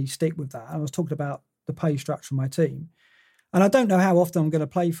probably stick with that. I was talking about the pay structure of my team, and I don't know how often I'm going to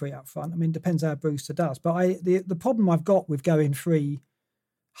play 3 up front. I mean, it depends how Brewster does. But the problem I've got with going 3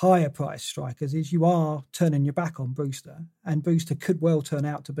 higher price strikers is you are turning your back on Brewster, and Brewster could well turn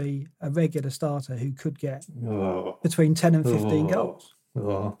out to be a regular starter who could get between 10 and 15 goals.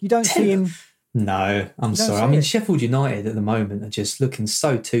 You don't see him... No, I'm sorry. I mean, Sheffield United at the moment are just looking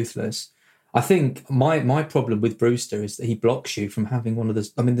so toothless. I think my problem with Brewster is that he blocks you from having one of the...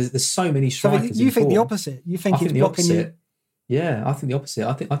 I mean, there's so many strikers. So you think the opposite? You think he's blocking you? Yeah, I think the opposite.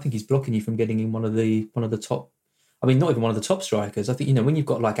 I think he's blocking you from getting in one of the top... I mean, not even one of the top strikers. I think, when you've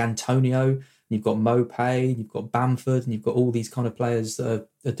got like Antonio, you've got Mopay, you've got Bamford, and you've got all these kind of players that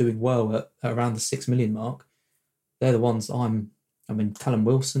are doing well at around the 6 million mark, they're the ones Callum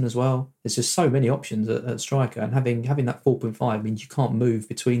Wilson as well. There's just so many options at striker, and having that 4.5 means you can't move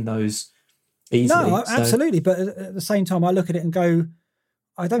between those easily. No, absolutely. But at the same time, I look at it and go,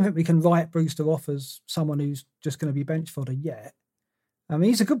 I don't think we can write Brewster off as someone who's just going to be bench fodder yet. I mean,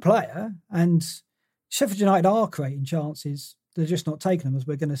 he's a good player, and Sheffield United are creating chances. They're just not taking them, as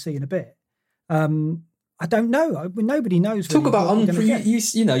we're going to see in a bit. I I don't know. Nobody knows. Talk about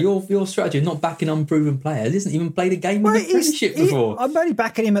your strategy of not backing unproven players. He hasn't even played a game in the Premiership before. I'm only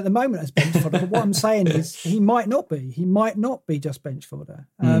backing him at the moment as bench fodder. But what I'm saying is he might not be. He might not be just bench fodder.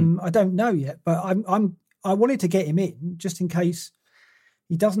 I don't know yet, but I wanted to get him in just in case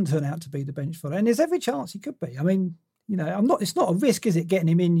he doesn't turn out to be the bench fodder. And there's every chance he could be. I mean, it's not a risk, is it, getting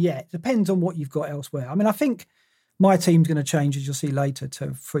him in yet? It depends on what you've got elsewhere. I mean, I think my team's going to change, as you'll see later, to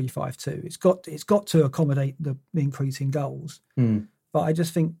 3-5-2. It's got to accommodate the increase in goals. But I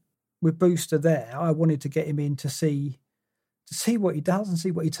just think with Brewster there, I wanted to get him in to see what he does and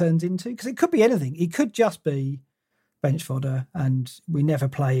see what he turns into. Because it could be anything. He could just be bench fodder and we never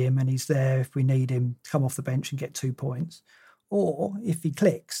play him and he's there if we need him to come off the bench and get 2 points. Or if he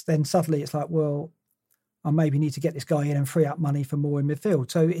clicks, then suddenly it's like, well, I maybe need to get this guy in and free up money for more in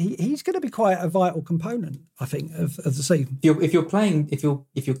midfield. So he's going to be quite a vital component, I think, of the season. If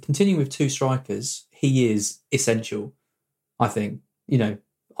you're continuing with 2 strikers, he is essential. I think.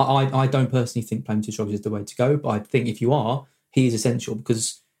 I don't personally think playing 2 strikers is the way to go, but I think if you are, he is essential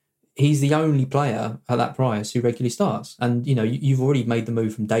because he's the only player at that price who regularly starts. And you've already made the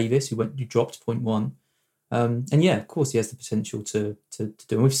move from Davis, you dropped 0.1. And yeah, of course, he has the potential to do.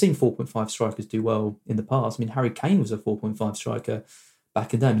 And we've seen 4.5 strikers do well in the past. I mean, Harry Kane was a 4.5 striker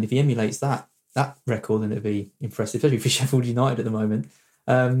back in the day. I mean, if he emulates that record, then it'd be impressive, especially for Sheffield United at the moment.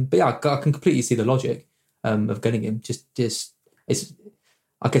 But yeah, I can completely see the logic of getting him.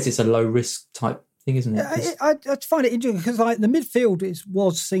 I guess it's a low risk type thing, isn't it? I find it interesting because the midfield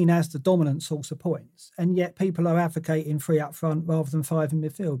was seen as the dominant source of points, and yet people are advocating 3 up front rather than 5 in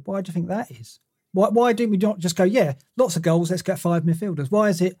midfield. Why do you think that is? Why didn't we not just go, lots of goals, let's get 5 midfielders? Why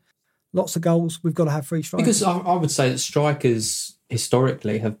is it lots of goals, we've got to have 3 strikers? Because I would say that strikers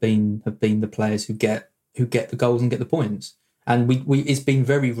historically have been the players who get the goals and get the points. And it's been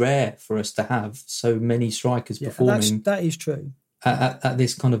very rare for us to have so many strikers performing. That is true. At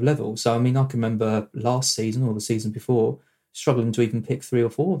this kind of level. So, I mean, I can remember last season or the season before struggling to even pick 3 or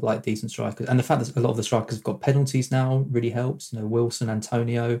 4 decent strikers. And the fact that a lot of the strikers have got penalties now really helps. Wilson,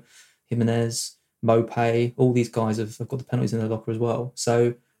 Antonio, Jimenez, Mopé, all these guys have got the penalties in their locker as well.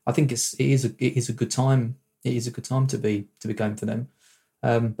 So I think it is a good time. It is a good time to be going for them.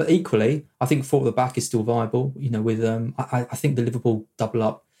 But equally, I think 4 at the back is still viable. With I think the Liverpool double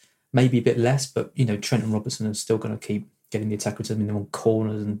up maybe a bit less, but Trent and Robertson are still going to keep getting the attack return on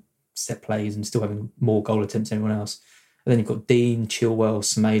corners and set plays and still having more goal attempts than anyone else. And then you've got Dean, Chilwell,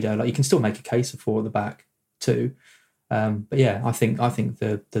 Semedo. You can still make a case for 4 at the back too. But yeah, I think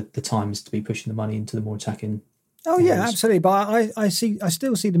the time is to be pushing the money into the more attacking. Oh yeah, absolutely. But I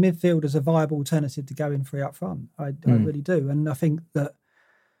still see the midfield as a viable alternative to going 3 up front. I really do, and I think that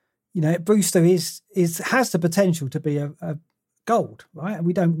Brewster has the potential to be a gold, right? And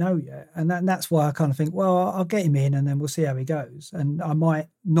we don't know yet, and that's why I kind of think, well, I'll get him in, and then we'll see how he goes. And I might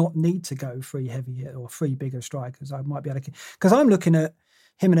not need to go 3 heavy or 3 bigger strikers. I might be able to, because I'm looking at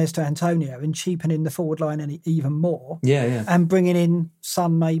Jimenez to Antonio and cheapening the forward line even more. Yeah. And bringing in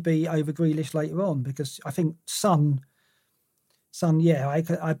Son maybe over Grealish later on, because I think Son,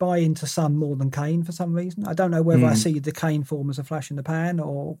 I buy into Son more than Kane for some reason. I don't know whether I see the Kane form as a flash in the pan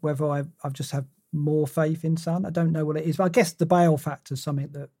or whether I've just have more faith in Son. I don't know what it is. But I guess the Bale factor is something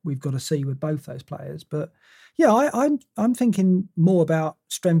that we've got to see with both those players. But yeah, I'm thinking more about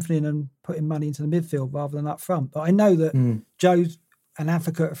strengthening and putting money into the midfield rather than up front. But I know that Joe's an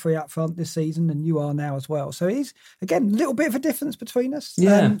advocate of 3 up front this season, and you are now as well. So he's, again, a little bit of a difference between us.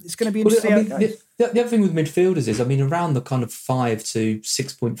 Yeah. It's going to be interesting. The other thing with midfielders is, around the kind of 5 to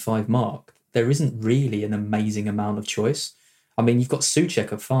 6.5 mark, there isn't really an amazing amount of choice. You've got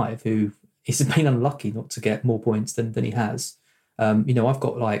Souček at 5, who he's been unlucky not to get more points than he has. I've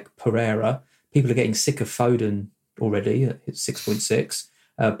got Pereira. People are getting sick of Foden already at 6.6.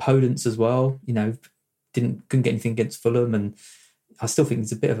 Podence as well. Couldn't get anything against Fulham, and I still think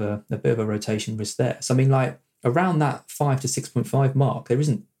there's a bit of a rotation risk there. So around that 5 to 6.5 mark,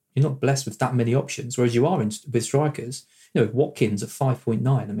 you're not blessed with that many options, whereas you are with strikers. Watkins at 5.9.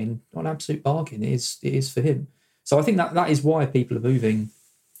 Not an absolute bargain. It is for him. So I think that is why people are moving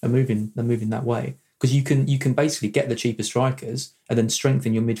that way, because you can basically get the cheaper strikers and then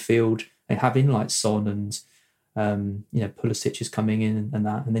strengthen your midfield and have in Son and Pulisic is coming in and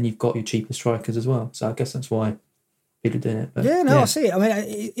that, and then you've got your cheaper strikers as well. So I guess that's why people are doing it. But, I see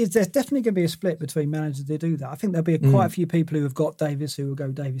it. There's definitely going to be a split between managers that do that. I think there'll be quite a few people who have got Davis who will go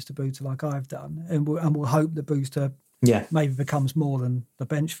Davis to Brewster like I've done, and will hope that Brewster maybe becomes more than the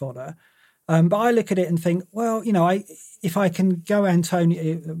bench fodder. But I look at it and think, well, if I can go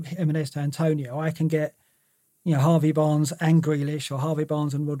Jimenez to Antonio, I can get Harvey Barnes and Grealish, or Harvey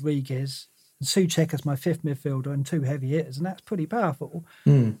Barnes and Rodriguez, Souček as my fifth midfielder and 2 heavy hitters, and that's pretty powerful.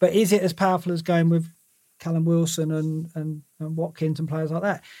 But is it as powerful as going with Callum Wilson and Watkins and players like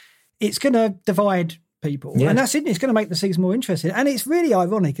that? It's going to divide people. And that's it. It's going to make the season more interesting. And it's really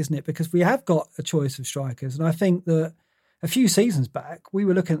ironic, isn't it? Because we have got a choice of strikers. And I think that a few seasons back, we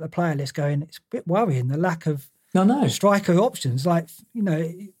were looking at the player list going, it's a bit worrying, the lack of striker options. Like,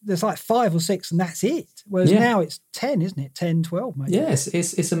 there's like 5 or 6 and that's it. Whereas now it's 10, isn't it? 10, 12 maybe. Yes,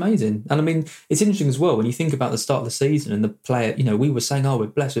 it's amazing. And I mean, it's interesting as well when you think about the start of the season and the player, we were saying, we're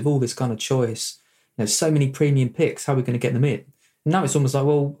blessed with all this kind of choice. So many premium picks, how are we going to get them in? Now it's almost like,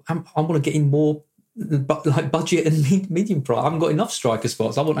 well, I want to get in more like budget and medium price. I haven't got enough striker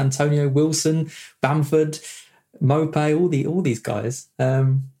spots. I want Antonio, Wilson, Bamford, Mope, all these guys. I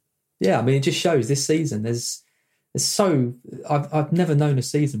mean, it just shows this season I've never known a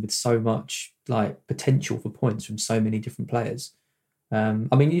season with so much like potential for points from so many different players. I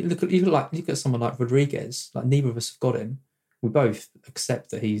mean, you look at someone like Rodriguez. Like, neither of us have got him. We both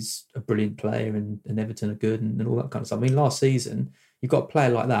accept that he's a brilliant player and Everton are good and all that kind of stuff. I mean, last season, you've got a player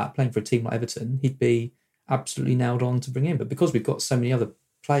like that playing for a team like Everton, he'd be absolutely nailed on to bring in. But because we've got so many other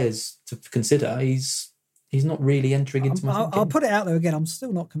players to consider, he's not really entering into my thinking. I'll put it out there again. I'm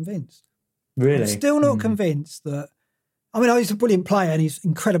still not convinced. Really? I'm still not convinced that... I mean, he's a brilliant player and he's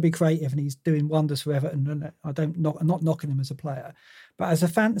incredibly creative and he's doing wonders for Everton. And I'm not knocking him as a player. But as a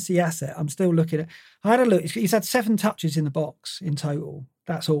fantasy asset, I'm still looking at... I had a look. He's had 7 touches in the box in total.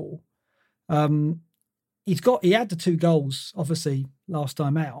 That's all. He had the 2 goals, obviously, last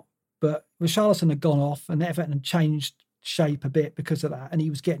time out. But Richarlison had gone off and Everton had changed shape a bit because of that. And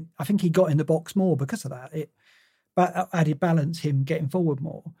I think he got in the box more because of that. It added balance, him getting forward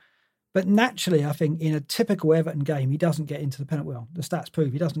more. But naturally, I think in a typical Everton game, he doesn't get into the penalty. Well, the stats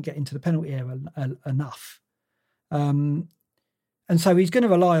prove he doesn't get into the penalty area enough. And so he's going to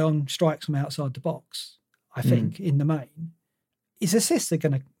rely on strikes from outside the box, I think, in the main. His assists are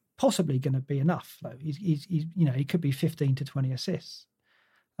possibly going to be enough, though. He could be 15 to 20 assists.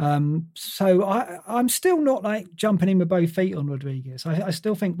 So I'm still not like jumping in with both feet on Rodriguez. I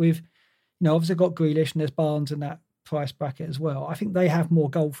still think we've, obviously got Grealish and there's Barnes in that price bracket as well. I think they have more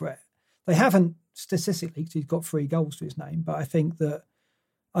goal threat. They haven't statistically, because he's got 3 goals to his name, but I think that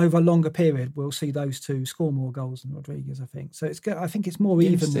over a longer period, we'll see those 2 score more goals than Rodriguez, I think. So I think it's more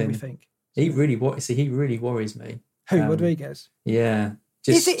even than we think. He really worries me. Who, Rodriguez? Yeah.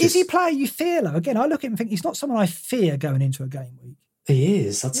 Is he a player you fear, though? Again, I look at him and think he's not someone I fear going into a game week. He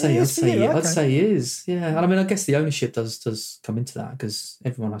is. I'd say he is. Yeah. And I mean, I guess the ownership does come into that because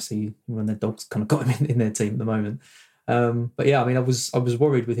everyone I see, when their dog's kind of got him in their team at the moment. But yeah, I mean, I was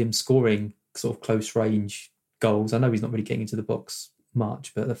worried with him scoring sort of close range goals. I know he's not really getting into the box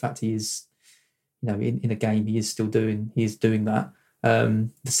much, but the fact he is, in a game, he is doing that. The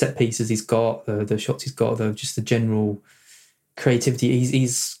set pieces he's got, the shots he's got, just the general creativity.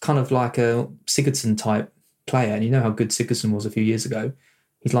 He's kind of like a Sigurdsson type player, and you know how good Sigurdsson was a few years ago.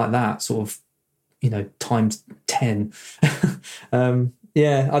 He's like that sort of, times 10.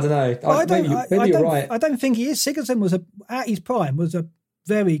 Yeah, I don't know. Maybe you're right. I don't think he is. Sigurdsson at his prime was a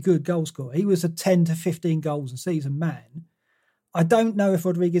very good goal scorer. He was a 10 to 15 goals a season man. I don't know if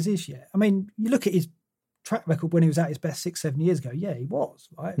Rodriguez is yet. I mean, you look at his track record when he was at his best 6-7 years ago. Yeah, he was,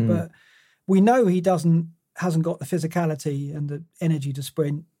 right? But we know he hasn't got the physicality and the energy to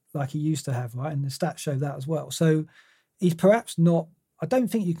sprint like he used to have, right? And the stats show that as well. So he's perhaps not. I don't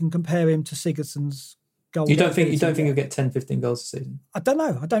think you can compare him to Sigurdsson's goal. You don't think he'll get 10, 15 goals a season? I don't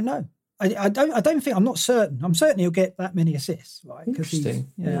know. I don't think. I'm not certain. I'm certain he'll get that many assists, right? Interesting.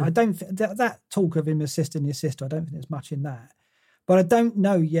 I don't that talk of him assisting the assist. I don't think there's much in that. But I don't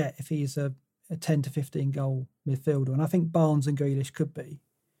know yet if he's a 10 to 15 goal midfielder, and I think Barnes and Grealish could be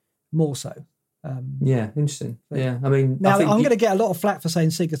more so. Interesting. Yeah, I mean, now I'm going to get a lot of flack for saying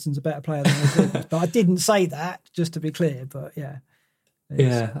Sigurdsson's a better player than Rodriguez, but I didn't say that, just to be clear. But yeah.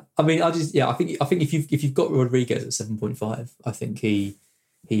 Yeah, I mean, I think if you've got Rodriguez at 7.5, I think he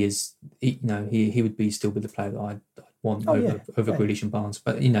is, he would be still with the player that I'd want over Grealish and Barnes.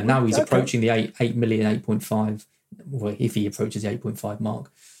 But now he's approaching the 8 million, 8.5. Well, if he approaches the 8.5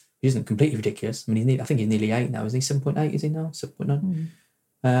 mark, which isn't completely ridiculous. I mean, I think he's nearly 8 now. Is he 7.8? Is he now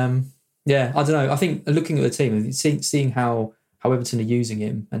 7.9? Yeah, I don't know. I think looking at the team and seeing how Everton are using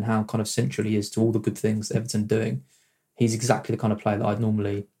him and how kind of central he is to all the good things that Everton are doing, he's exactly the kind of player that I'd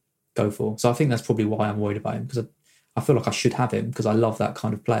normally go for. So I think that's probably why I'm worried about him, because I feel like I should have him because I love that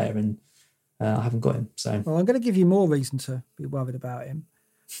kind of player and I haven't got him. So I'm going to give you more reason to be worried about him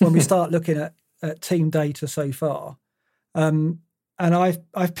when we start looking at team data so far. And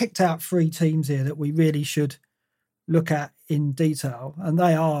I've picked out 3 teams here that we really should look at in detail, and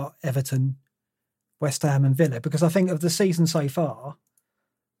they are Everton, West Ham and Villa, because I think of the season so far,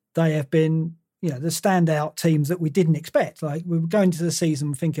 they have been, the standout teams that we didn't expect. Like, we were going to the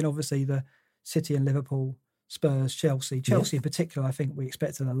season thinking, obviously, the City and Liverpool, Spurs, Chelsea in particular, I think we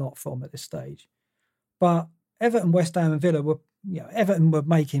expected a lot from at this stage. But Everton, West Ham and Villa were, Everton were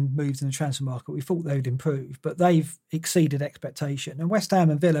making moves in the transfer market. We thought they would improve, but they've exceeded expectation. And West Ham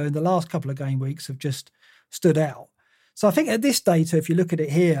and Villa in the last couple of game weeks have just stood out. So I think at this data, if you look at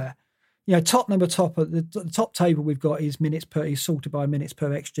it here, Tottenham are top at the top table we've got is sorted by minutes per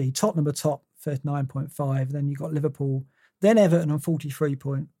XG. Tottenham are top 39.5. Then you've got Liverpool, then Everton on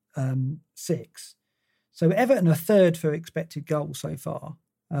 43.6. So Everton are third for expected goals so far,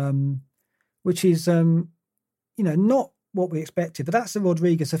 which is, not what we expected, but that's the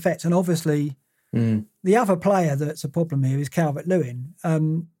Rodriguez effect. And obviously the other player that's a problem here is Calvert-Lewin.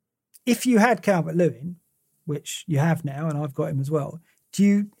 If you had Calvert-Lewin, which you have now, and I've got him as well,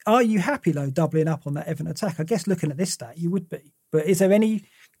 are you happy though doubling up on that Everton attack? I guess looking at this stat, you would be. But is there any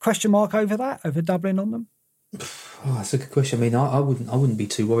question mark over doubling on them? Oh, that's a good question. I mean, I wouldn't be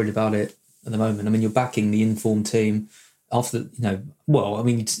too worried about it at the moment. I mean, you're backing the informed team after,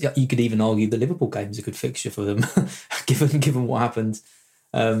 you could even argue the Liverpool game's a good fixture for them, given what happened,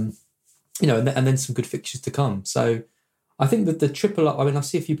 and then some good fixtures to come. So I think that the triple up, I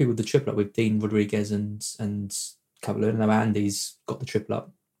see a few people with the triple up with Dean, Rodriguez and Calvert-Lewin. I know Andy's got the triple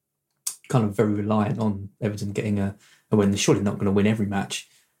up, kind of very reliant on Everton getting a win. They're surely not going to win every match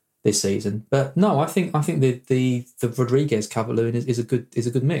this season, but no, I think the Rodriguez Calvert-Lewin is a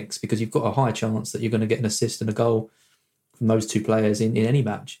good mix, because you've got a high chance that you're going to get an assist and a goal from those two players in any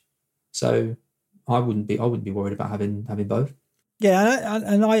match. So I wouldn't be worried about having both. Yeah,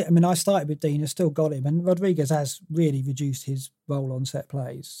 and I started with Dean, I've still got him, and Rodriguez has really reduced his role on set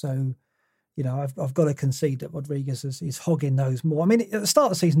plays. So, I've got to concede that Rodriguez is hogging those more. I mean, at the start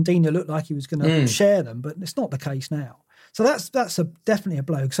of the season, Dean looked like he was going to share them, but it's not the case now. So that's definitely a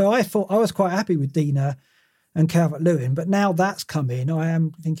blow. So I thought I was quite happy with Dina and Calvert-Lewin, but now that's come in, I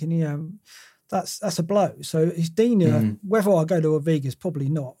am thinking, that's a blow. So is Dina, whether I go to Rodriguez, probably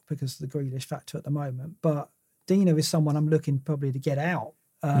not, because of the Grealish factor at the moment, but Dina is someone I'm looking probably to get out.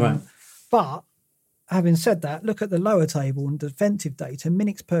 Right. But having said that, look at the lower table and defensive data,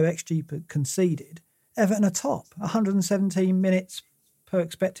 minutes per XG conceded. Everton are top, 117 minutes per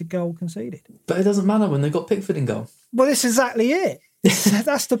expected goal conceded. But it doesn't matter when they've got Pickford in goal. Well, that's exactly it.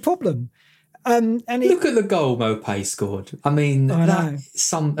 That's the problem. And look at the goal Mopé scored. I mean,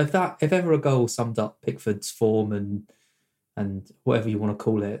 if ever a goal summed up Pickford's form and whatever you want to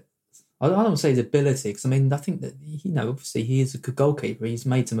call it, I don't want to say his ability, because I think that obviously he is a good goalkeeper. He's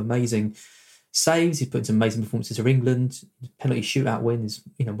made some amazing saves. He's put in some amazing performances for England. Penalty shootout win is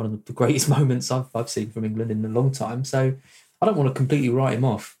one of the greatest moments I've seen from England in a long time. So I don't want to completely write him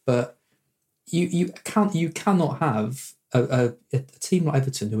off, but you cannot have a team like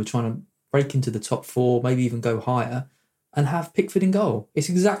Everton who are trying to break into the top four, maybe even go higher, and have Pickford in goal. It's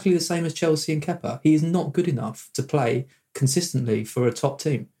exactly the same as Chelsea and Kepa. He is not good enough to play consistently for a top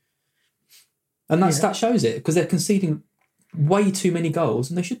team. And that shows it, because they're conceding way too many goals,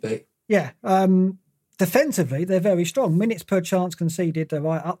 and they should be. Yeah. Defensively, they're very strong. Minutes per chance conceded, they're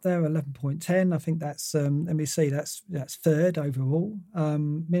right up there, 11.10. I think that's, that's third overall.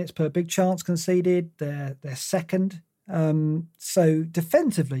 Minutes per big chance conceded, they're second. So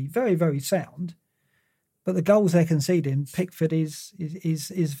defensively, very, very sound. But the goals they're conceding, Pickford is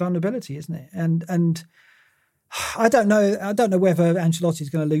vulnerability, isn't it? And I don't know whether Ancelotti's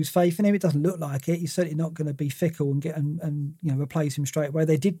going to lose faith in him. It doesn't look like it. He's certainly not going to be fickle and get and replace him straight away.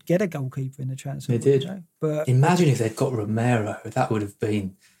 They did get a goalkeeper in the transfer. They did. But imagine if they'd got Romero. That would have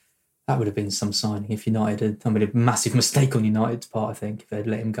been some signing. If United had made a massive mistake on United's part, I think, if they'd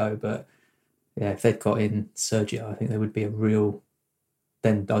let him go. But yeah, if they'd got in Sergio, I think there would be a real.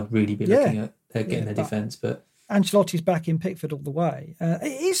 Then I'd really be looking at getting their defence. But Ancelotti's back in Pickford all the way.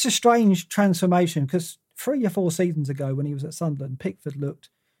 It's a strange transformation, because 3 or 4 seasons ago when he was at Sunderland, Pickford looked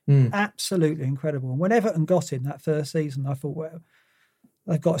absolutely incredible. And when Everton got him that first season, I thought, well,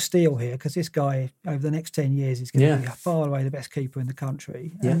 they've got a steal here, because this guy over the next 10 years is going to be far away the best keeper in the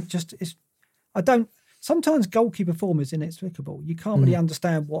country. And sometimes goalkeeper form is inexplicable. You can't really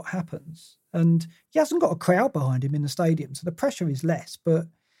understand what happens. And he hasn't got a crowd behind him in the stadium, so the pressure is less, but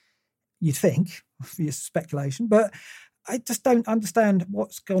you'd think, for your speculation, but I just don't understand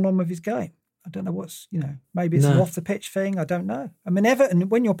what's going on with his game. I don't know maybe it's an off-the-pitch thing. I don't know. I mean, Everton,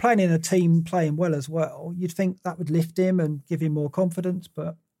 when you're playing in a team playing well as well, you'd think that would lift him and give him more confidence.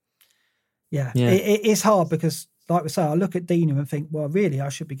 But, it's hard, because, like we say, I look at Dina and think, well, really, I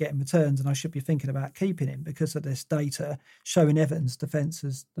should be getting returns and I should be thinking about keeping him because of this data showing Everton's defence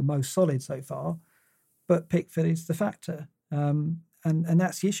as the most solid so far. but Pickford is the factor. And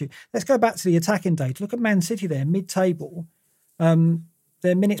that's the issue. Let's go back to the attacking data. Look at Man City there, mid-table.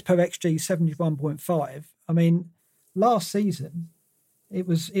 Their minutes per XG 71.5. I mean, last season it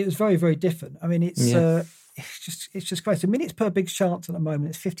was very, very different. I mean, it's just crazy. The minutes per big chance at the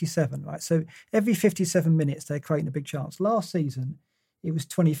moment is 57, right? So every 57 minutes they're creating a big chance. Last season it was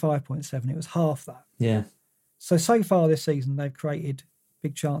 25.7. It was half that. Yeah. So far this season they've created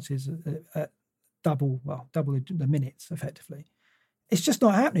big chances at double the minutes effectively. It's just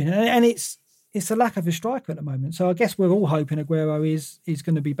not happening, and it's a lack of a striker at the moment. So I guess we're all hoping Aguero is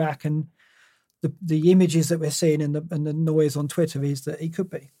going to be back, and the images that we're seeing and the noise on Twitter is that he could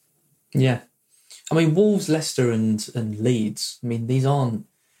be. Yeah. I mean, Wolves, Leicester and Leeds, I mean, these aren't,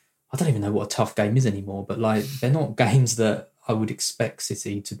 I don't even know what a tough game is anymore, but like they're not games that I would expect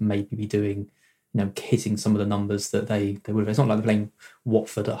City to maybe be doing, hitting some of the numbers that they would have. It's not like they're playing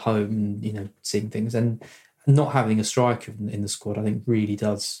Watford at home and, seeing things. And not having a striker in the squad, I think, really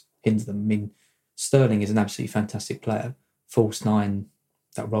does hinder them. I mean, Sterling is an absolutely fantastic player. False nine,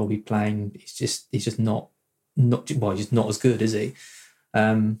 that role he's playing, he's just not as good, is he?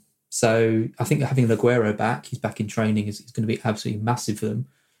 So I think having Aguero back, he's back in training, is going to be absolutely massive for them.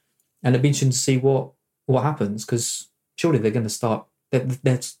 And it'd be interesting to see what happens, because surely they're going to start.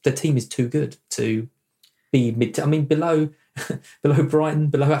 Their team is too good to be mid. I mean, below Brighton,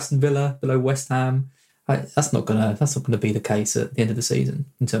 below Aston Villa, below West Ham. That's not gonna be the case at the end of the season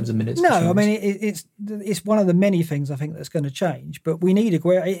in terms of minutes. No, I mean it's one of the many things I think that's going to change. But we need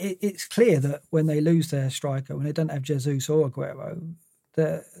Aguero. It's clear that when they lose their striker, when they don't have Jesus or Aguero,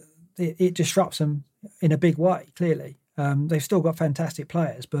 it disrupts them in a big way. Clearly, they've still got fantastic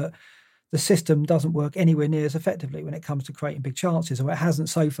players, but the system doesn't work anywhere near as effectively when it comes to creating big chances, or it hasn't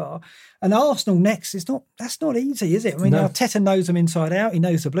so far. And Arsenal next that's not easy, is it? I mean, no. Arteta knows them inside out. He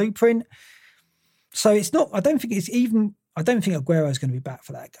knows the blueprint. So it's not. I don't think Aguero is going to be back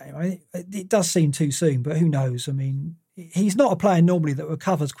for that game. I mean, it does seem too soon, but who knows? I mean, he's not a player normally that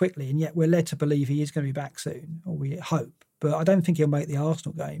recovers quickly, and yet we're led to believe he is going to be back soon, or we hope. But I don't think he'll make the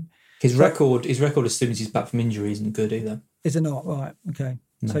Arsenal game. His record as soon as he's back from injury isn't good either. Is it not? Right. Okay.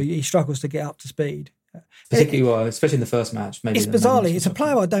 No. So he struggles to get up to speed. Particularly, especially in the first match. Maybe it's a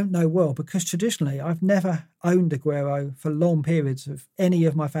player I don't know well, because traditionally I've never owned Aguero for long periods of any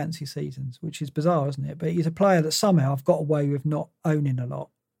of my fantasy seasons, which is bizarre, isn't it? But he's a player that somehow I've got away with not owning a lot.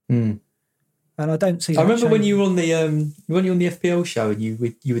 Mm. And I don't see. I remember when you were on the FPL show and you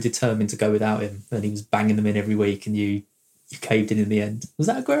were determined to go without him, and he was banging them in every week, and you caved in the end. Was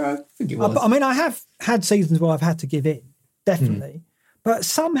that Aguero? I think it was. I mean, I have had seasons where I've had to give in, definitely. But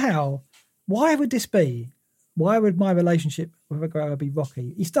somehow, why would this be? Why would my relationship with Aguero be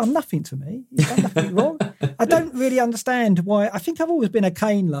rocky? He's done nothing to me. He's done nothing wrong. I don't really understand why. I think I've always been a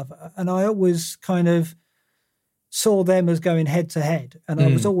Kane lover, and I always kind of saw them as going head to head. And I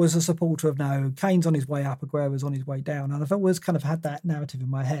was always a supporter of, no, Kane's on his way up, Aguero's on his way down. And I've always kind of had that narrative in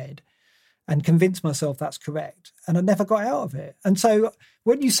my head and convinced myself that's correct. And I never got out of it. And so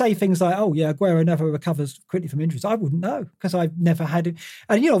when you say things like, oh, yeah, Aguero never recovers quickly from injuries, I wouldn't know, because I've never had it.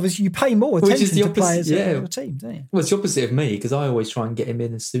 And, obviously you pay more attention to players in your team, don't you? Well, it's the opposite of me, because I always try and get him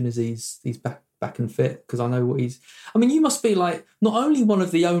in as soon as he's back and fit, because I know what he's... I mean, you must be like not only one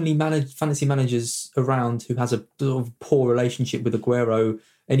of the only fantasy managers around who has a sort of poor relationship with Aguero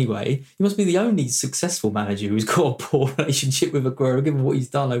anyway, you must be the only successful manager who's got a poor relationship with Aguero, given what he's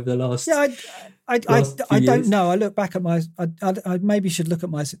done over the last... Yeah, I don't know. I look back at I maybe should look at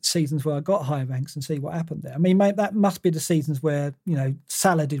my seasons where I got high ranks and see what happened there. I mean, that must be the seasons where,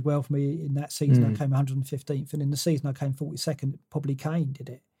 Salah did well for me in that season. I came 115th, and in the season I came 42nd, probably Kane did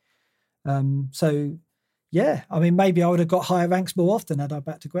it. So, yeah, I mean, maybe I would have got higher ranks more often had I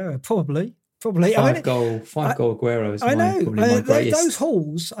backed Aguero. Probably. Five goal Aguero is probably my greatest. Those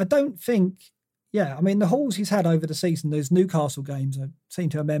hauls, I don't think... Yeah, I mean, the hauls he's had over the season, those Newcastle games, I seem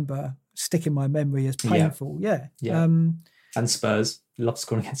to remember, stick in my memory as painful. Yeah. And Spurs. Love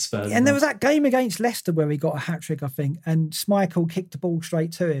scoring against Spurs. And there was that game against Leicester where he got a hat-trick, I think, and Schmeichel kicked the ball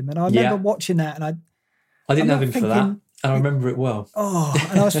straight to him. And I remember watching that, and I didn't have him for that. I remember it well. Oh,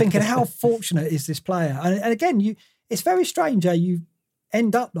 and I was thinking, how fortunate is this player? And again, it's very strange how you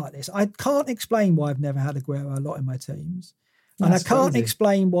end up like this. I can't explain why I've never had Aguero a lot in my teams. And I can't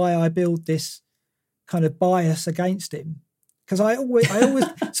explain why I build this kind of bias against him, because I always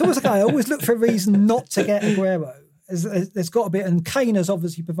it's almost like I always look for a reason not to get Aguero. There's got to be, and Kane has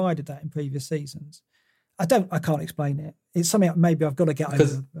obviously provided that in previous seasons. I can't explain it. It's something maybe I've got to get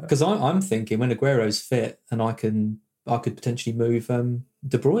over. Because I'm thinking when Aguero's fit and I could potentially move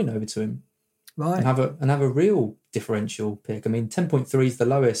De Bruyne over to him, right, and have a real differential pick. I mean, 10.3 is the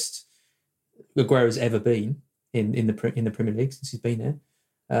lowest Aguero's ever been in the Premier League since he's been here.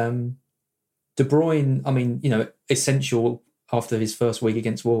 De Bruyne, I mean, essential after his first week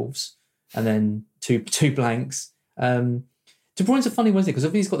against Wolves, and then two blanks. De Bruyne's a funny one, isn't it? Because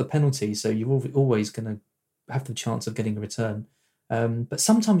if he's got the penalty, so you're always going to have the chance of getting a return. But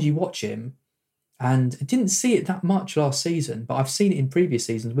sometimes you watch him, and I didn't see it that much last season, but I've seen it in previous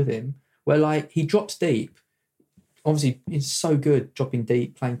seasons with him, where like he drops deep. Obviously, he's so good dropping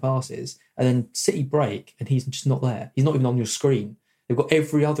deep, playing passes, and then City break, and he's just not there. He's not even on your screen. They've got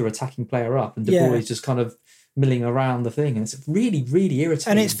every other attacking player up, and De Bruyne's just kind of milling around the thing, and it's really, really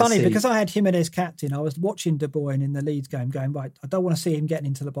irritating. And it's funny because I had him as captain. I was watching De Bruyne in the Leeds game, going, right, I don't want to see him getting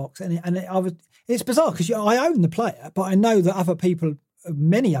into the box, it's bizarre because I own the player, but I know that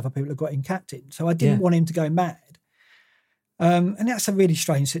many other people have got him captain, so I didn't want him to go mad. And that's a really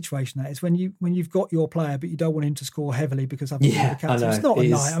strange situation. That is when you've got your player, but you don't want him to score heavily because other people are captain. It's not a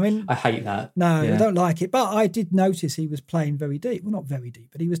night. I mean, I hate that. No, I don't like it. But I did notice he was playing very deep. Well, not very deep,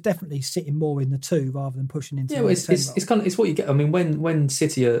 but he was definitely sitting more in the 2 rather than pushing into. Yeah, it's what you get. I mean, when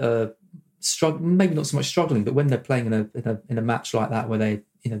City are struggling, maybe not so much struggling, but when they're playing in a match like that where they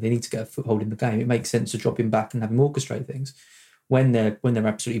need to get a foothold in the game, it makes sense to drop him back and have him orchestrate things. When they're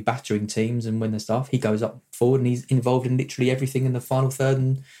absolutely battering teams and when they're stuff, he goes up forward and he's involved in literally everything in the final third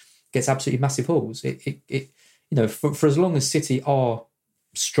and gets absolutely massive hauls. For as long as City are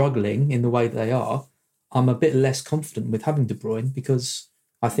struggling in the way that they are, I'm a bit less confident with having De Bruyne because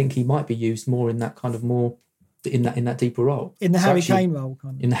I think he might be used more in that kind of more in that deeper role. In the Harry Kane role,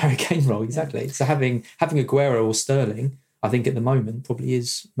 kind of. In the Harry Kane role, exactly. Yeah. So having Aguero or Sterling, I think at the moment probably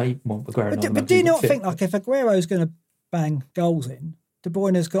is maybe Aguero. But do you not think like if Aguero is going to bang goals in, De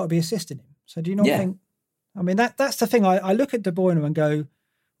Bruyne has got to be assisting him. So do you not think? I mean, that's the thing. I look at De Bruyne and go,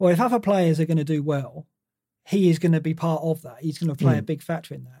 well, if other players are going to do well, he is going to be part of that. He's going to play a big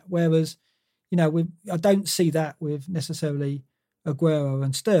factor in that. Whereas, I don't see that with necessarily Aguero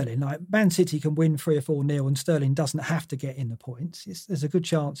and Sterling. Like Man City can win 3 or 4-0 and Sterling doesn't have to get in the points. There's a good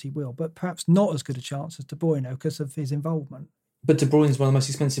chance he will, but perhaps not as good a chance as De Bruyne because of his involvement. But De Bruyne's one of the most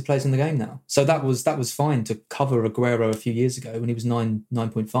expensive players in the game now. So that was fine to cover Aguero a few years ago when he was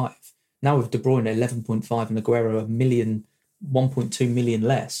 9.5. Now with De Bruyne at 11.5 and Aguero 1.2 million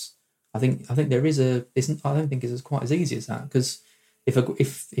less, I think there is I don't think it's quite as easy as that because if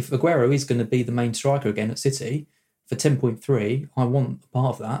Aguero is going to be the main striker again at City for 10.3, I want a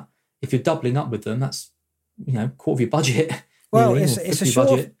part of that. If you're doubling up with them, that's quarter of your budget. Well, it's a short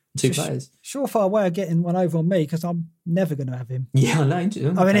budget. 2 players. Surefire way of getting one over on me because I'm never going to have him. Yeah, I know. I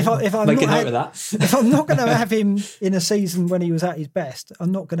mean, if I'm make a note of that. If I'm not going to have him in a season when he was at his best,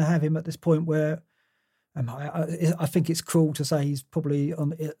 I'm not going to have him at this point where I think it's cruel to say he's probably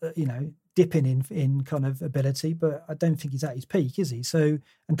on, dipping in kind of ability, but I don't think he's at his peak, is he? So,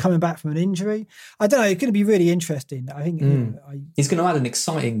 and coming back from an injury, I don't know. It's going to be really interesting. I think he's going to add an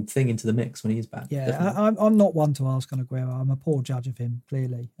exciting thing into the mix when he is back. Yeah, I'm not one to ask on Aguero. I'm a poor judge of him,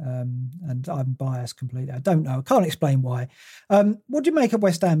 clearly, and I'm biased completely. I don't know. I can't explain why. What do you make of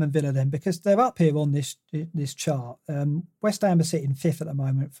West Ham and Villa then? Because they're up here on this chart. West Ham are sitting 5th at the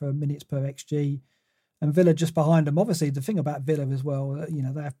moment for minutes per XG. And Villa just behind them. Obviously, the thing about Villa as well,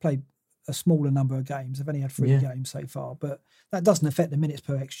 they have played a smaller number of games. They've only had 3 games so far, but that doesn't affect the minutes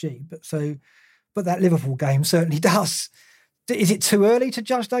per XG. But that Liverpool game certainly does. Is it too early to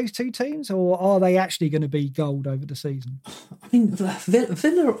judge those two teams, or are they actually going to be gold over the season? I mean,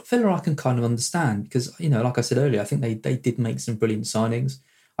 Villa I can kind of understand because, like I said earlier, I think they did make some brilliant signings.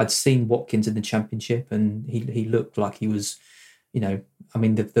 I'd seen Watkins in the Championship and he looked like he was, the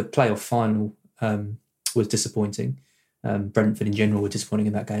playoff final was disappointing. Brentford in general were disappointing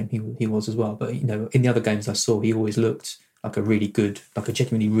in that game. He was as well. But, in the other games I saw, he always looked like a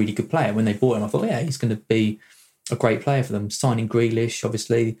genuinely really good player. When they bought him, I thought, he's going to be a great player for them. Signing Grealish,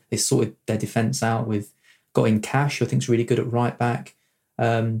 obviously, they sorted their defence out got in Cash, who I think is really good at right back.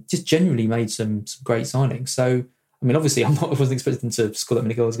 Just genuinely made some great signings. So, obviously, I wasn't expecting them to score that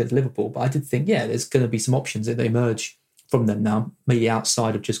many goals against Liverpool, but I did think, there's going to be some options that emerge from them now, maybe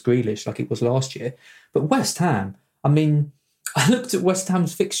outside of just Grealish like it was last year. But West Ham, I looked at West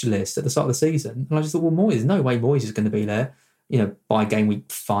Ham's fixture list at the start of the season and I just thought, well, Moyes, no way Moyes is going to be there, by game week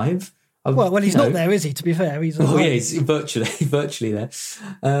 5. Well, he's not there, is he, to be fair? He's he's virtually there.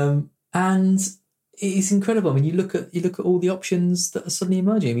 And it's incredible. You look at all the options that are suddenly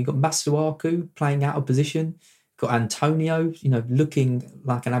emerging. You've got Masuaku playing out of position. You've got Antonio, looking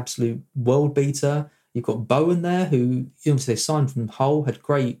like an absolute world beater. You've got Bowen there, who they signed from Hull, had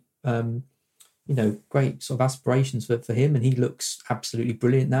great, great sort of aspirations for him, and he looks absolutely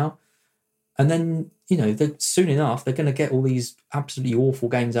brilliant now. And then, soon enough, they're going to get all these absolutely awful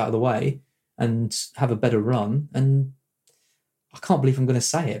games out of the way, and have a better run. And I can't believe I'm going to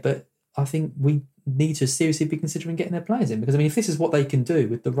say it, but I think we need to seriously be considering getting their players in, because I mean, if this is what they can do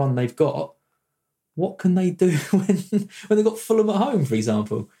with the run they've got, what can they do when they've got Fulham at home, for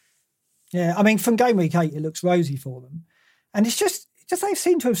example? Yeah, I mean, from game week 8, it looks rosy for them, and it's just they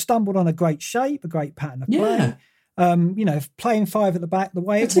seem to have stumbled on a great shape, a great pattern of play. Playing 5 at the back, the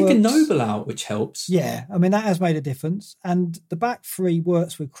way it works. They're taking Noble out, which helps. Yeah, I mean, that has made a difference. And the back 3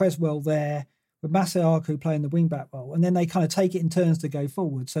 works with Cresswell there, with Masuaku playing the wing-back role. And then they kind of take it in turns to go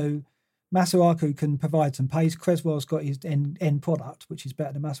forward. So Masuaku can provide some pace. Cresswell's got his end product, which is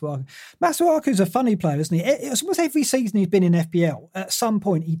better than Masuaku. Masuaku's a funny player, isn't he? It's almost every season he's been in FPL, at some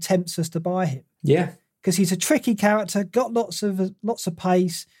point he tempts us to buy him. Yeah. Because he's a tricky character, got lots of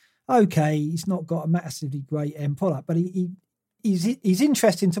pace. Okay, he's not got a massively great end product, but he's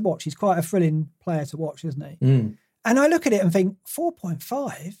interesting to watch. He's quite a thrilling player to watch, isn't he? Mm. And I look at it and think,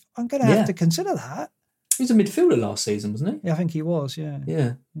 4.5, I'm going to have to consider that. He was a midfielder last season, wasn't he? Yeah, I think he was, yeah.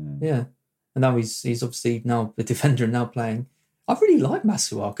 Yeah. And now he's obviously now a defender and now playing. I really like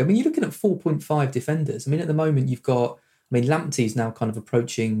Masuaku. I mean, you're looking at 4.5 defenders. I mean, at the moment you've got, Lamptey's now kind of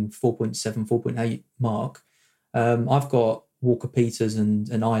approaching 4.7, 4.8 mark. I've got Walker-Peters and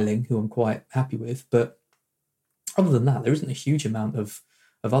Eiling, who I'm quite happy with. But other than that, there isn't a huge amount of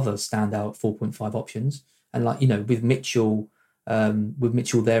other standout 4.5 options. And with Mitchell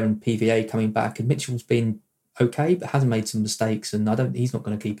there and PVA coming back, and Mitchell's been okay, but hasn't made some mistakes, and he's not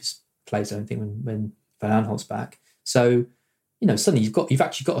going to keep his place, I don't think, when Van Aanholt's back. So, suddenly you've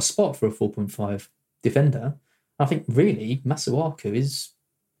actually got a spot for a 4.5 defender. I think really Masuaku is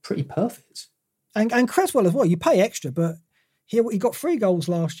pretty perfect. And Cresswell as well. You pay extra, but he got 3 goals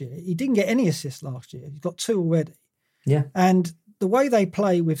last year. He didn't get any assists last year. He's got 2 already. Yeah. And the way they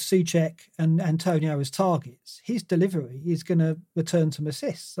play with Souček and Antonio as targets, his delivery is going to return some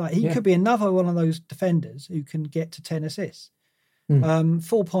assists. Like he could be another one of those defenders who can get to 10 assists.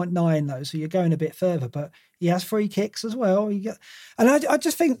 4.9 though, so you're going a bit further. But he has free kicks as well. And I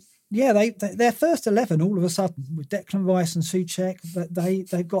just think, their first 11 all of a sudden with Declan Rice and Souček,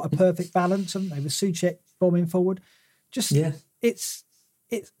 they've got a perfect balance, and they with Souček bombing forward. It's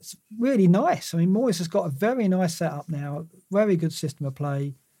really nice. I mean, Moyes has got a very nice setup now, very good system of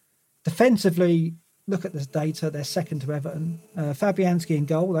play. Defensively, look at this data, they're second to Everton. Fabianski in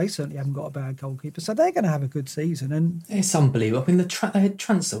goal, they certainly haven't got a bad goalkeeper, so they're going to have a good season. And it's unbelievable. I mean, they had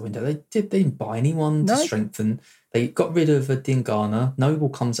transfer window. They didn't buy anyone to strengthen. They got rid of Dingana. Noble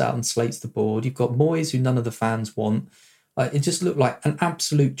comes out and slates the board. You've got Moyes, who none of the fans want. It just looked like an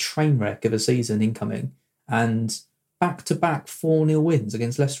absolute train wreck of a season incoming. And back-to-back 4-0 wins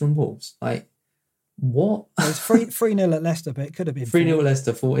against Leicester and Wolves. What? It's 3-0 at Leicester, but it could have been 3-0 at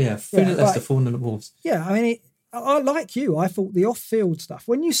Leicester, 3-0 at Leicester, 4-0 at Wolves. Yeah, I mean, I like you. I thought the off-field stuff,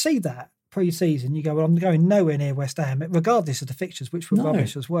 when you see that pre-season, you go, well, I'm going nowhere near West Ham, regardless of the fixtures, which were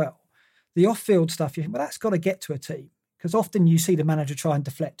rubbish as well. The off-field stuff, you think, well, that's got to get to a team. Because often you see the manager try and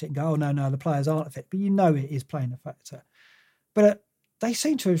deflect it and go, oh, no, the players aren't fit. But you know it is playing a factor. But they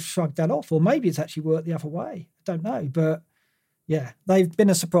seem to have shrugged that off. Or maybe it's actually worked the other way. I don't know. But, yeah, they've been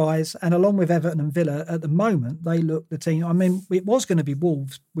a surprise. And along with Everton and Villa, at the moment, they look the team. I mean, it was going to be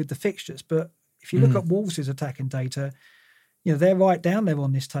Wolves with the fixtures. But if you look at Wolves' attacking data, they're right down there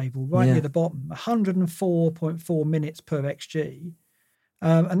on this table, near the bottom. 104.4 minutes per XG.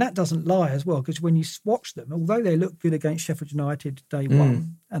 And that doesn't lie as well, because when you watch them, although they look good against Sheffield United day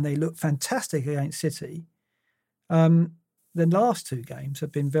one, and they look fantastic against City, the last 2 games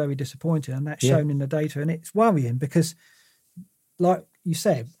have been very disappointing, and that's shown in the data. And it's worrying because, like you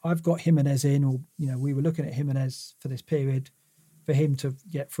said, I've got Jimenez in, or we were looking at Jimenez for this period for him to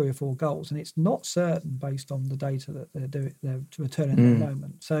get 3 or 4 goals, and it's not certain based on the data that they're returning at the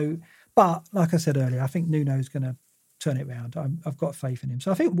moment. So, but like I said earlier, I think Nuno's going to turn it around. I've got faith in him.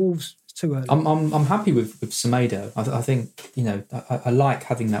 So I think Wolves is too early. I'm happy with Semedo. I think I like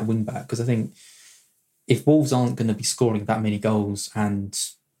having that wing back, because I think if Wolves aren't going to be scoring that many goals and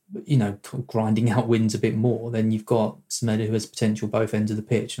grinding out wins a bit more, then you've got Semedo who has potential both ends of the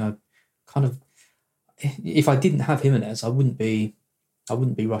pitch. And I kind of, if I didn't have Jimenez, I wouldn't be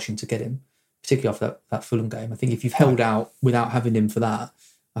rushing to get him, particularly after that Fulham game. I think if you've held out without having him for that,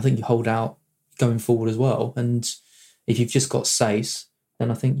 I think you hold out going forward as well. And if you've just got Sace, then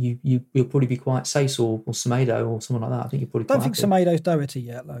I think you'll probably be quite Sace or Semedo or someone like that. I think you're probably. I don't think Semedo's Doherty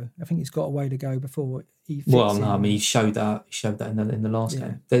yet, though. I think he's got a way to go before he. Well, no, I mean he showed that in the last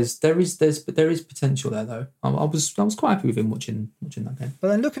game. There is potential there though. I was quite happy with him watching that game. But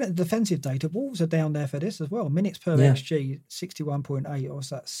then looking at the defensive data, Wolves are down there for this as well. Minutes per XG 61.8, or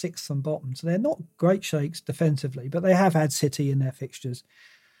so that's 6th and bottom. So they're not great shakes defensively, but they have had City in their fixtures.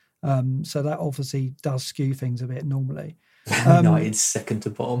 So that obviously does skew things a bit normally. United's second to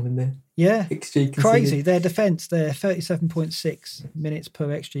bottom in there. Yeah, XG conceded. Crazy. Their defence, they're 37.6 minutes per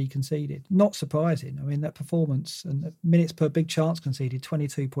XG conceded. Not surprising. I mean, that performance and minutes per big chance conceded,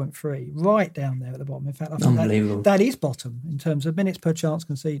 22.3, right down there at the bottom. In fact, I think that is bottom in terms of minutes per chance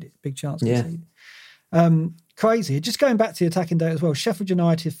conceded, big chance conceded. Crazy. Just going back to the attacking data as well, Sheffield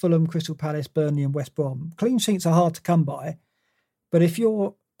United, Fulham, Crystal Palace, Burnley and West Brom. Clean sheets are hard to come by, but if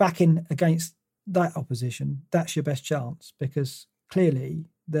you're backing against that opposition, that's your best chance, because clearly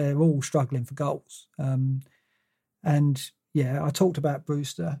they're all struggling for goals. And yeah, I talked about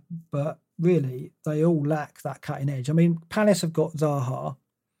Brewster, but really they all lack that cutting edge. I mean, Palace have got Zaha,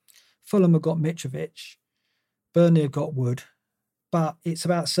 Fulham have got Mitrovic, Burnley have got Wood, but it's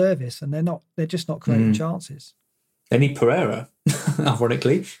about service, and they're just not creating chances. They need Pereira,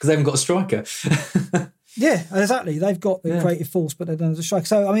 ironically, because they haven't got a striker. Yeah, exactly. They've got the creative force, but they don't have the strike.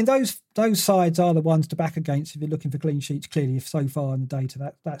 So, I mean, those sides are the ones to back against if you're looking for clean sheets. Clearly, if so far in the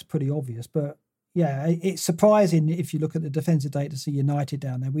data, that's pretty obvious. But yeah, it's surprising if you look at the defensive data to see United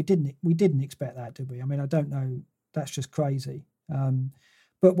down there. We didn't expect that, did we? I mean, I don't know. That's just crazy.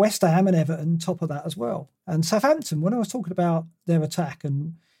 But West Ham and Everton, top of that as well. And Southampton, when I was talking about their attack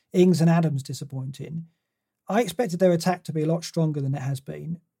and Ings and Adams disappointing, I expected their attack to be a lot stronger than it has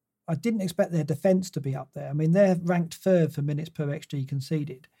been. I didn't expect their defence to be up there. I mean, they're ranked third for minutes per XG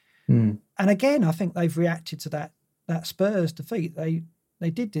conceded. And again, I think they've reacted to that Spurs defeat. They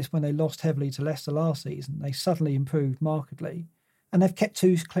did this when they lost heavily to Leicester last season. They suddenly improved markedly, and they've kept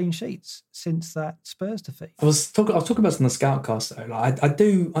 2 clean sheets since that Spurs defeat. I was talking about this on the Scoutcast though. Like,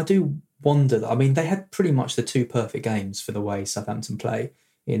 I do wonder that. I mean, they had pretty much the 2 perfect games for the way Southampton play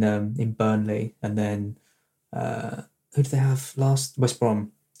in Burnley, and then who did they have last? West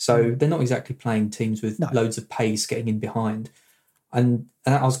Brom. So they're not exactly playing teams with loads of pace getting in behind. And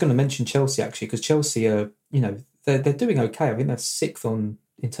I was going to mention Chelsea, actually, because Chelsea are, they're doing okay. I think they're 6th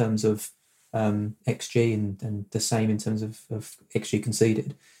in terms of XG and the same in terms of XG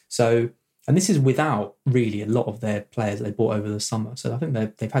conceded. So, and this is without really a lot of their players that they bought over the summer. So I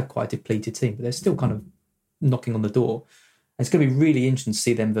think they've had quite a depleted team, but they're still kind of knocking on the door. It's going to be really interesting to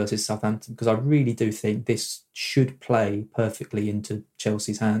see them versus Southampton, because I really do think this should play perfectly into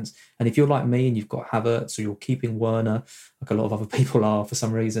Chelsea's hands. And if you're like me and you've got Havertz, or you're keeping Werner, like a lot of other people are for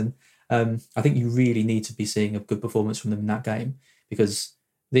some reason, I think you really need to be seeing a good performance from them in that game, because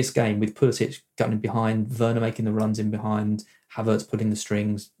this game with Pulisic going in behind, Werner making the runs in behind, Havertz putting the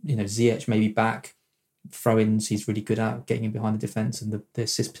strings, Ziyech maybe back, throw-ins he's really good at, getting in behind the defence and the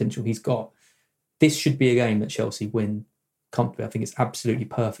assist potential he's got. This should be a game that Chelsea win comfortably. I think it's absolutely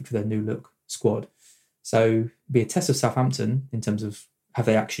perfect for their new look squad. So it'll be a test of Southampton in terms of have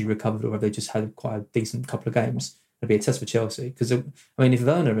they actually recovered, or have they just had quite a decent couple of games. It'll be a test for Chelsea, because I mean, if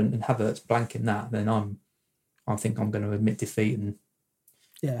Werner and Havertz blanking that, then I think I'm going to admit defeat and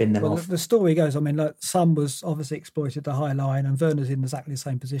bin them off. The story goes, I mean, like, Son was obviously exploited the high line, and Werner's in exactly the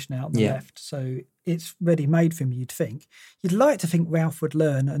same position out on the left. So it's ready made for him, you'd think. You'd like to think Ralph would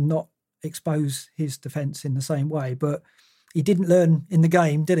learn and not expose his defence in the same way, but he didn't learn in the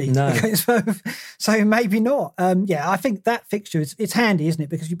game, did he? No. So maybe not. I think that fixture, it's handy, isn't it?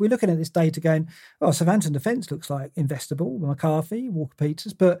 Because we're looking at this data going, Southampton defence looks like investable, McCarthy,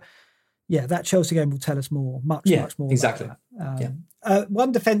 Walker-Peters, but that Chelsea game will tell us much more. Exactly.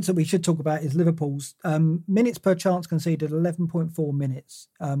 One defence that we should talk about is Liverpool's minutes per chance conceded, 11.4 minutes.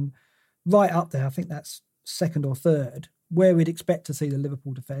 Right up there, I think that's second or third, where we'd expect to see the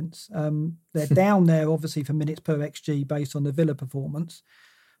Liverpool defence. They're down there, obviously, for minutes per XG based on the Villa performance.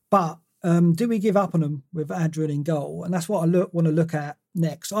 But do we give up on them with Adrian in goal? And that's what I want to look at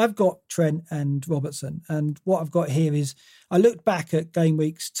next. I've got Trent and Robertson. And what I've got here is I looked back at game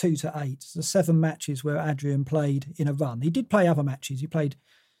weeks 2 to 8, the 7 matches where Adrian played in a run. He did play other matches. He played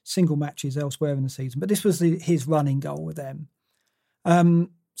single matches elsewhere in the season. But this was his running goal with them.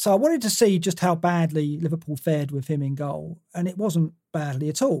 So I wanted to see just how badly Liverpool fared with him in goal, and it wasn't badly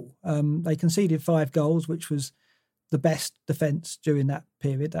at all. They conceded 5 goals, which was the best defence during that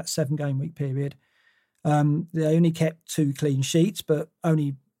period, that 7-game-week period. They only kept 2 clean sheets, but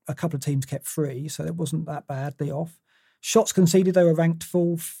only a couple of teams kept 3, so it wasn't that badly off. Shots conceded, they were ranked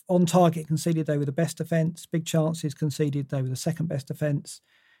 4th. On target conceded, they were the best defence. Big chances conceded, they were the second best defence.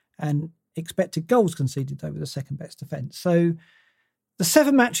 And expected goals conceded, they were the second best defence. So the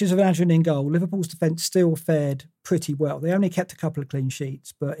 7 matches of Adrian in goal, Liverpool's defence still fared pretty well. They only kept a couple of clean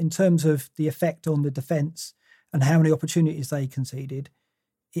sheets, but in terms of the effect on the defence and how many opportunities they conceded,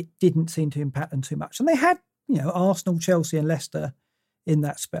 it didn't seem to impact them too much. And they had, Arsenal, Chelsea and Leicester in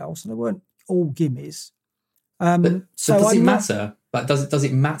that spell, so they weren't all gimmies. So does it matter But does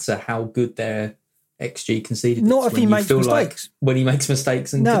it matter how good their XG conceded? Not if he makes mistakes. When he makes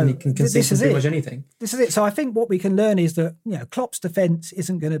mistakes and he can concede from pretty much anything. This is it. So I think what we can learn is that Klopp's defence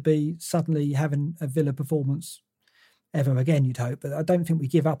isn't going to be suddenly having a Villa performance ever again, you'd hope. But I don't think we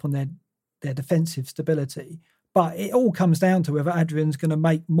give up on their defensive stability. But it all comes down to whether Adrian's going to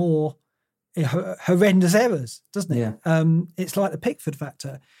make more horrendous errors, doesn't it? Yeah. It's like the Pickford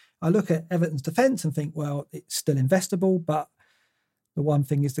factor. I look at Everton's defence and think, well, it's still investable, but the one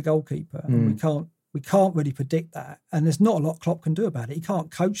thing is the goalkeeper. And we can't really predict that. And there's not a lot Klopp can do about it. He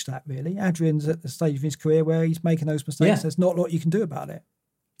can't coach that, really. Adrian's at the stage of his career where he's making those mistakes. Yeah. There's not a lot you can do about it.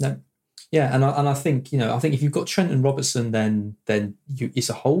 No. Yeah, and I think, I think if you've got Trent and Robertson, then it's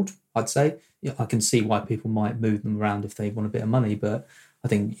a hold, I'd say. Yeah, I can see why people might move them around if they want a bit of money, but I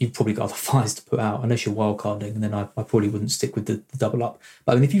think you've probably got other fires to put out, unless you're wildcarding, and then I probably wouldn't stick with the double up.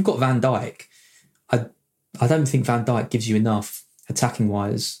 But I mean, if you've got Van Dijk, I don't think Van Dijk gives you enough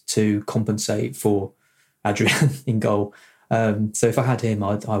attacking-wise to compensate for Adrian in goal. So if I had him,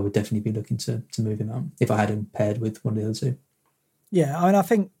 I would definitely be looking to move him out, if I had him paired with one of the other two. Yeah, I mean, I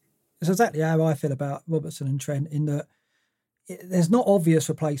think it's exactly how I feel about Robertson and Trent, in that there's not obvious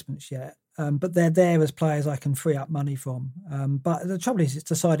replacements yet, but they're there as players I can free up money from. But the trouble is, it's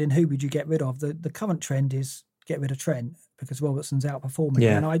deciding who would you get rid of. The current trend is get rid of Trent because Robertson's outperforming.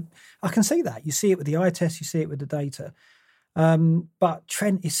 Yeah. And I can see that. You see it with the eye test, you see it with the data. But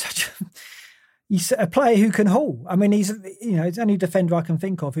Trent is he's a player who can haul. I mean, he's the only defender I can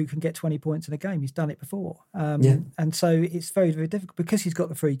think of who can get 20 points in a game. He's done it before. And so it's very, very difficult because he's got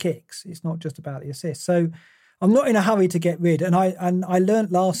the free kicks. It's not just about the assists. So I'm not in a hurry to get rid. And I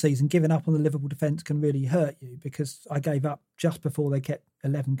learnt last season, giving up on the Liverpool defence can really hurt you, because I gave up just before they kept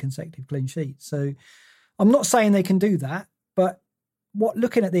 11 consecutive clean sheets. So I'm not saying they can do that, but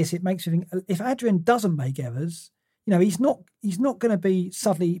looking at this, it makes me think, if Adrian doesn't make errors, he's not going to be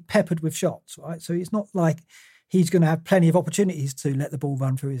suddenly peppered with shots, right? So it's not like he's going to have plenty of opportunities to let the ball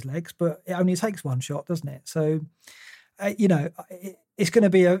run through his legs, but it only takes one shot, doesn't it? So, it's going to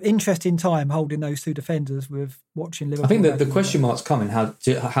be an interesting time holding those two defenders with watching Liverpool. I think that the question mark's coming. How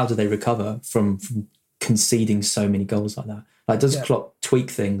do they recover from conceding so many goals like that? Like, does Klopp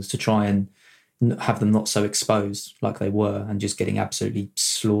tweak things to try and have them not so exposed like they were and just getting absolutely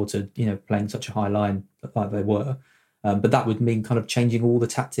slaughtered, playing such a high line like they were? But that would mean kind of changing all the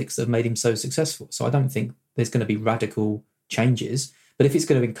tactics that have made him so successful. So I don't think there's going to be radical changes. But if it's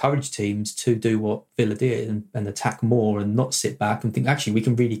going to encourage teams to do what Villa did and attack more and not sit back and think, actually, we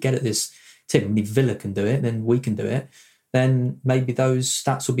can really get at this team. If Villa can do it, then we can do it. Then maybe those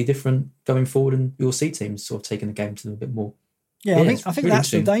stats will be different going forward, and you'll see teams sort of taking the game to them a bit more. Yeah, I think really that's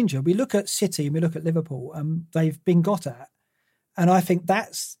the danger. We look at City and we look at Liverpool, and they've been got at. And I think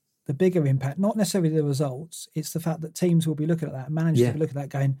that's the bigger impact, not necessarily the results. It's the fact that teams will be looking at that, and managers will be looking at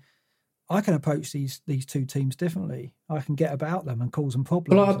that going, I can approach these two teams differently. I can get about them and cause them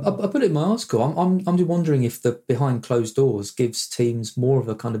problems. Well, I put it in my article. I'm just wondering if the behind closed doors gives teams more of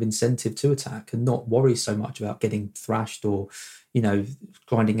a kind of incentive to attack and not worry so much about getting thrashed or,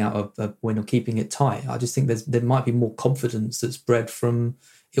 grinding out a win or keeping it tight. I just think there might be more confidence that's bred from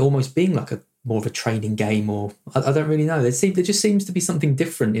it almost being like more of a training game, or I don't really know. There just seems to be something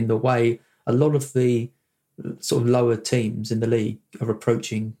different in the way a lot of the sort of lower teams in the league are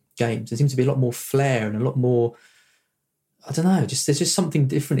approaching games. There seems to be a lot more flair and a lot more, I don't know, there's just something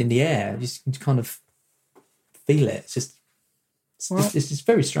different in the air. You just kind of feel it. It's just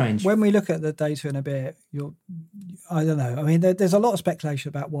very strange. When we look at the data in a bit, I don't know. I mean, there's a lot of speculation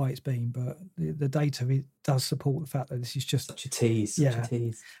about why it's been, but the data does support the fact that this is just such a tease. Yeah. Such a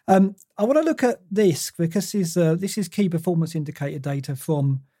tease. I want to look at this because this is key performance indicator data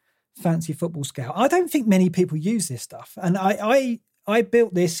from Fantasy Football Scout. I don't think many people use this stuff, and I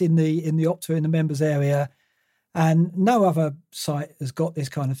built this in the Opta in the members area, and no other site has got this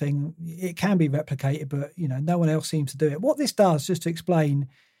kind of thing. It can be replicated, but no one else seems to do it. What this does, just to explain,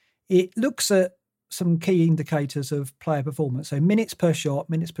 it looks at some key indicators of player performance. So minutes per shot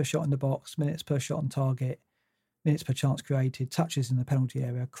in the box, minutes per shot on target, minutes per chance created, touches in the penalty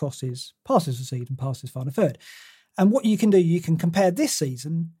area, crosses, passes received, and passes final third. And what you can do, you can compare this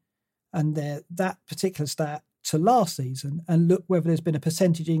season and that particular stat to last season and look whether there's been a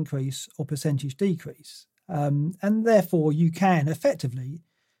percentage increase or percentage decrease. And therefore you can effectively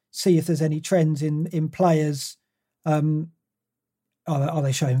see if there's any trends in players. Are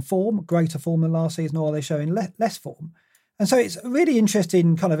they showing greater form than last season, or are they showing less form? And so it's a really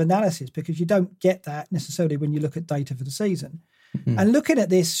interesting kind of analysis, because you don't get that necessarily when you look at data for the season. Mm-hmm. And looking at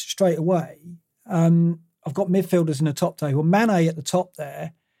this straight away, I've got midfielders in the top table. Mane at the top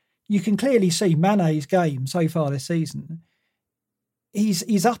there. You can clearly see Mane's game so far this season.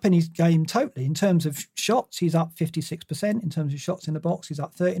 he's up in his game totally. In terms of shots, he's up 56%. In terms of shots in the box, he's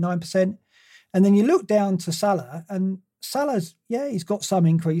up 39%. And then you look down to Salah, and Salah's, he's got some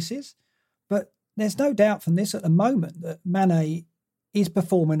increases, but there's no doubt from this at the moment that Mane is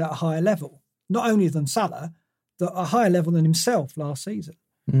performing at a higher level, not only than Salah, but a higher level than himself last season.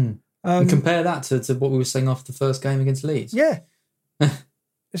 And compare that to what we were saying after the first game against Leeds. Yeah.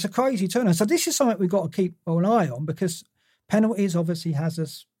 It's a crazy turnaround. So this is something we've got to keep an eye on, because penalties obviously has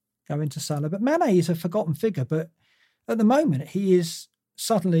us going to Salah. But Mane is a forgotten figure. But at the moment, he is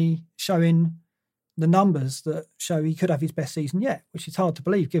suddenly showing the numbers that show he could have his best season yet, which is hard to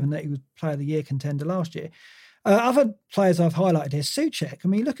believe given that he was Player of the Year contender last year. Other players I've highlighted here, Souček. I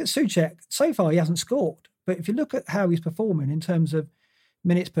mean, you look at Souček, so far he hasn't scored. But if you look at how he's performing in terms of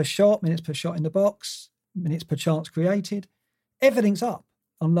minutes per shot in the box, minutes per chance created, everything's up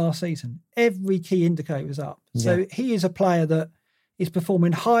on last season. Every key indicator is up. Yeah. So he is a player that is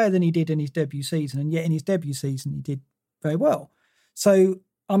performing higher than he did in his debut season, and yet in his debut season he did very well. So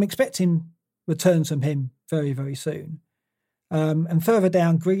I'm expecting returns from him very, very soon. And further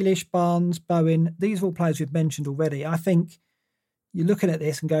down, Grealish, Barnes, Bowen, these are all players we've mentioned already. I think you're looking at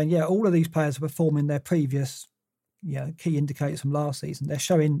this and going, all of these players are performing their previous key indicators from last season. They're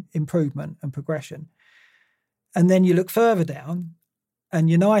showing improvement and progression. And then you look further down, and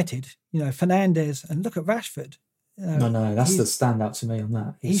United, Fernandes, and look at Rashford. No, that's the standout to me on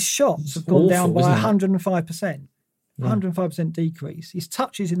that. His shots have gone down by 105%. 105% decrease. His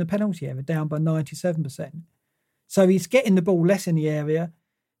touches in the penalty area down by 97%. So he's getting the ball less in the area.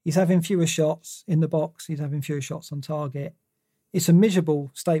 He's having fewer shots in the box. He's having fewer shots on target. It's a miserable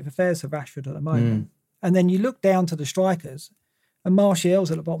state of affairs for Rashford at the moment. And then you look down to the strikers, and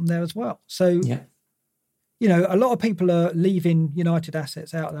Martial's at the bottom there as well. So, a lot of people are leaving United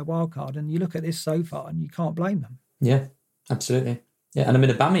assets out of their wildcard, and you look at this so far and you can't blame them. Yeah, absolutely. Yeah, and I mean,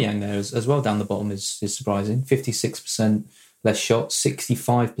 Aubameyang there as well down the bottom is surprising. 56% less shots,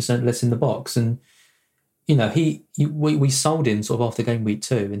 65% less in the box. And, we sold him sort of after game week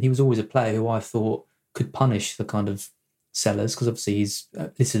 2, and he was always a player who I thought could punish the kind of sellers, because obviously he's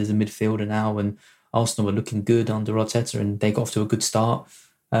listed as a midfielder now, and Arsenal were looking good under Arteta and they got off to a good start.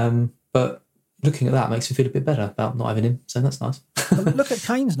 But looking at that makes me feel a bit better about not having him, so that's nice. Look at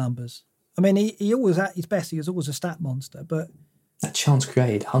Kane's numbers. I mean, he always, at his best, he was always a stat monster, but... That chance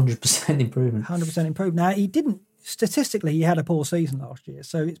created, 100% improvement. 100% improvement. Now, statistically, he had a poor season last year,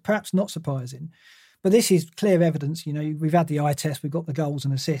 so it's perhaps not surprising. But this is clear evidence. We've had the eye test, we've got the goals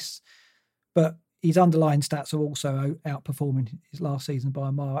and assists, but his underlying stats are also outperforming his last season by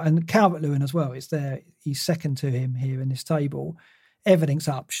a mile. And Calvert-Lewin as well is there. He's second to him here in this table. Everything's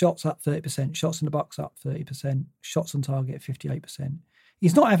up. Shots up 30%, shots in the box up 30%, shots on target 58%.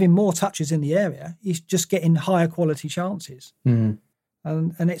 He's not having more touches in the area. He's just getting higher quality chances. And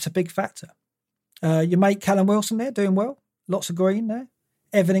it's a big factor. Your mate Callum Wilson there doing well. Lots of green there.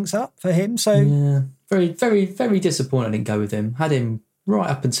 Everything's up for him. So yeah, very, very, very disappointed I didn't go with him. Had him right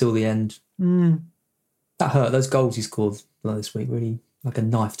up until the end. That hurt. Those goals he scored this week, really like a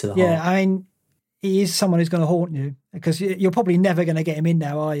knife to the heart. Yeah, I mean, he is someone who's going to haunt you, because you're probably never going to get him in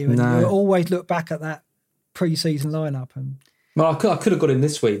now, are you? And you'll always look back at that pre-season lineup. Well, I could have got him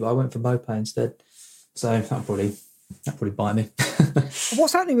this week, but I went for Mopé instead. So that'll probably bite me.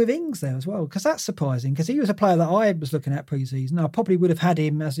 What's happening with Ings there as well? Because that's surprising, because he was a player that I was looking at pre-season. I probably would have had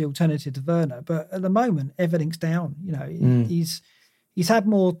him as the alternative to Werner, but at the moment, everything's down. He's had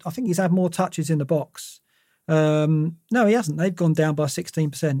more, I think he's had more touches in the box. No, he hasn't. They've gone down by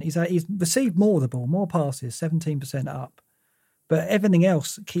 16%. He's received more of the ball, more passes, 17% up. But everything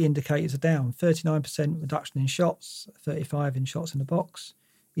else, key indicators are down. 39% reduction in shots, 35 in shots in the box.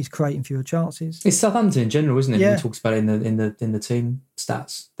 He's creating fewer chances. It's Southampton in general, isn't it? Yeah. When he talks about it in the team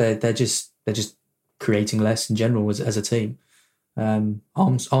stats, they're just creating less in general as a team.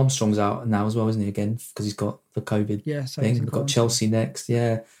 Armstrong's out now as well, isn't he? Again, because he's got the COVID thing. We've got Chelsea next.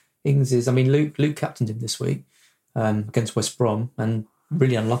 Yeah, Ings is. I mean, Luke captained him this week against West Brom, and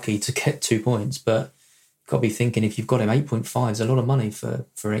really unlucky to get 2 points. But you've got to be thinking, if you've got him, 8.5 is a lot of money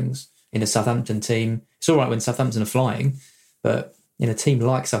for Ings in a Southampton team. It's all right when Southampton are flying, but in a team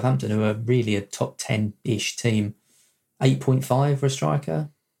like Southampton, who are really a top 10-ish team, 8.5 for a striker,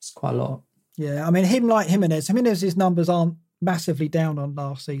 it's quite a lot. Yeah, I mean, him like Jimenez's numbers aren't massively down on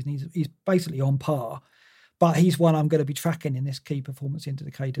last season. He's basically on par, but he's one I'm going to be tracking in this key performance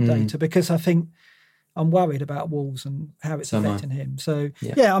indicator data, because I think I'm worried about Wolves and how it's affecting him. So,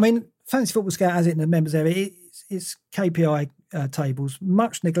 yeah, I mean, Fantasy Football Scout has it in the members area. its KPI tables,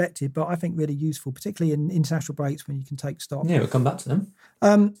 much neglected, but I think really useful, particularly in international breaks when you can take stock. Yeah, we'll come back to them.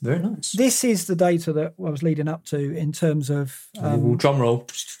 Very nice. This is the data that I was leading up to in terms of drum roll.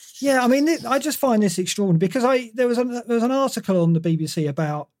 Yeah, I mean, I just find this extraordinary because there was an article on the BBC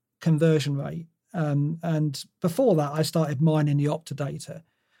about conversion rate, and before that, I started mining the Opta data.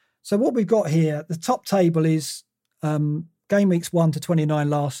 So what we've got here, the top table is game weeks 1 to 29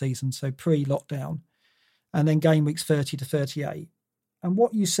 last season, so pre-lockdown, and then game weeks 30 to 38. And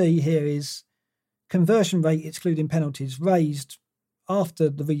what you see here is conversion rate, excluding penalties, raised after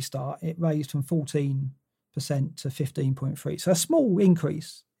the restart. It raised from 14% to 15.3%. So a small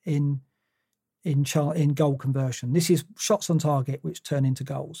increase in goal conversion. This is shots on target which turn into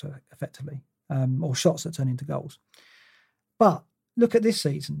goals effectively, or shots that turn into goals. But look at this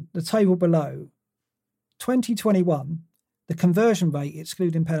season, the table below. 2021, the conversion rate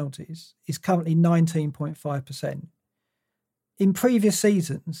excluding penalties is currently 19.5%. In previous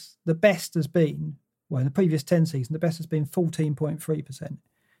seasons, the best has been, in the previous 10 seasons, the best has been 14.3%.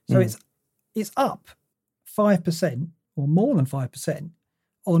 So it's up 5% or more than 5%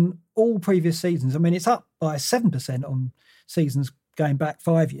 on all previous seasons. I mean, it's up by 7% on seasons going back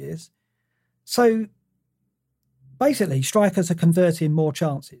 5 years. So basically, strikers are converting more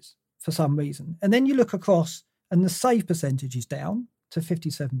chances for some reason. And then you look across and the save percentage is down to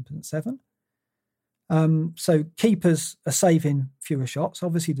 57.7%. So keepers are saving fewer shots.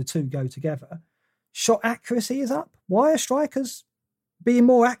 Obviously, the two go together. Shot accuracy is up. Why are strikers being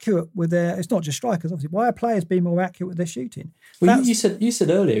more accurate with their? It's not just strikers, obviously. Why are players being more accurate with their shooting? Well, you said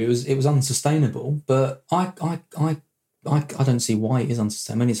earlier it was unsustainable, but I don't see why it is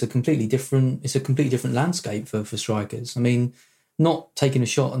unsustainable. I mean, it's a completely different landscape for strikers. I mean, not taking a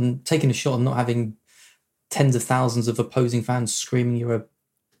shot and not having tens of thousands of opposing fans screaming you're a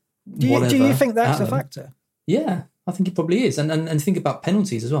whatever. Do you think that's a factor? Yeah, I think it probably is. And think about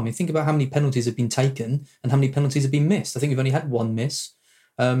penalties as well. I mean, think about how many penalties have been taken and how many penalties have been missed. I think we've only had one miss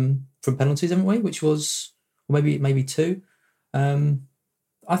from penalties, haven't we? Which was maybe two.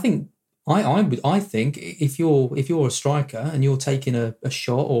 I think I think if you're a striker and you're taking a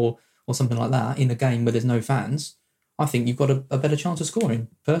shot or something like that in a game where there's no fans, I think you've got a better chance of scoring,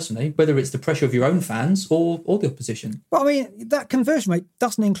 personally, whether it's the pressure of your own fans or the opposition. But I mean, that conversion rate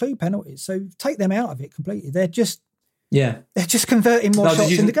doesn't include penalties, so take them out of it completely. They're just converting more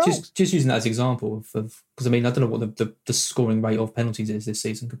shots into goals. Just using that as an example because I mean, I don't know what the scoring rate of penalties is this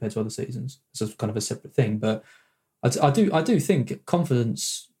season compared to other seasons. It's kind of a separate thing, but I do think the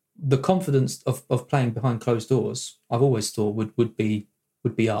confidence of playing behind closed doors, I've always thought would be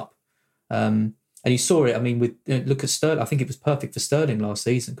up. And you saw it, I mean, look at Sterling. I think it was perfect for Sterling last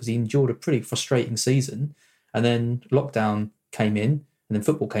season because he endured a pretty frustrating season. And then lockdown came in and then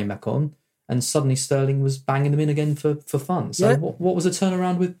football came back on. And suddenly Sterling was banging them in again for fun. So what was the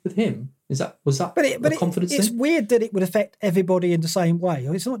turnaround with him? Was that a confidence it's thing? Weird that it would affect everybody in the same way.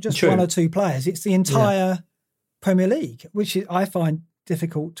 It's not just one or two players. It's the entire Premier League, which I find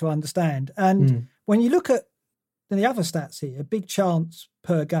difficult to understand. And when you look at the other stats here, big chance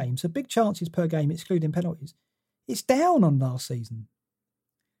per game. So big chances per game, excluding penalties, it's down on last season.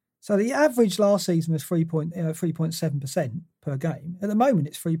 So the average last season was 3.7% per game. At the moment,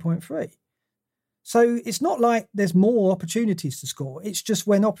 it's 3.3%. So it's not like there's more opportunities to score. It's just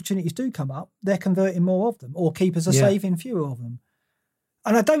when opportunities do come up, they're converting more of them, or keepers are saving fewer of them.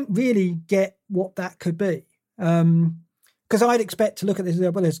 And I don't really get what that could be. Because I'd expect to look at this,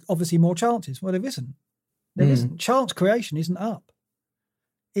 well, there's obviously more chances. Well, there isn't. There isn't. Chance creation isn't up.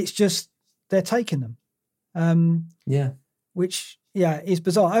 It's just they're taking them. Which is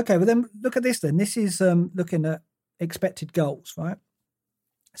bizarre. Okay, well then look at this then. This is looking at expected goals, right?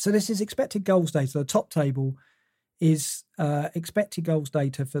 So this is expected goals data. The top table is expected goals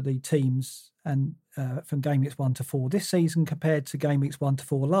data for the teams and from game weeks 1 to 4 this season compared to game weeks 1 to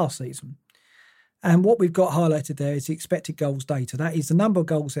 4 last season. And what we've got highlighted there is the expected goals data. That is the number of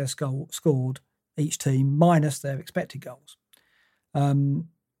goals they've scored each team minus their expected goals. And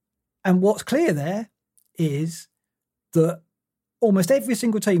what's clear there is that almost every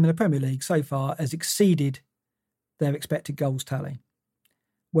single team in the Premier League so far has exceeded their expected goals tally.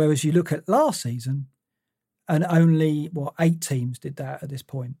 Whereas you look at last season and only, 8 teams did that at this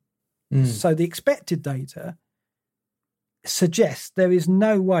point. So the expected data suggests there is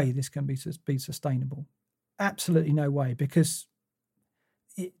no way this can be sustainable. Absolutely no way, because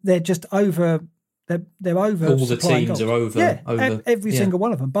they're just over. They're over. All the teams goals. are over. Yeah, every single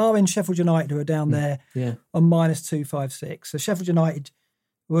one of them, barring Sheffield United, who are down there on -256. So Sheffield United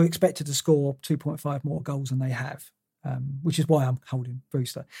were expected to score 2.5 more goals than they have, which is why I'm holding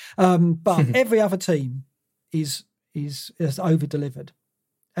Brewster. But every other team has over-delivered.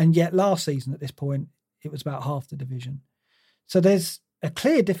 And yet last season at this point, it was about half the division. So there's a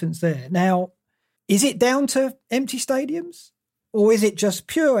clear difference there. Now, is it down to empty stadiums, or is it just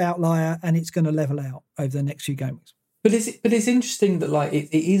pure outlier and it's going to level out over the next few games? But it's interesting that like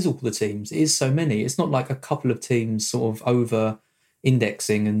it is all the teams. It is so many. It's not like a couple of teams sort of over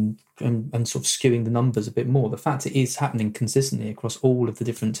indexing and sort of skewing the numbers a bit more. The fact it is happening consistently across all of the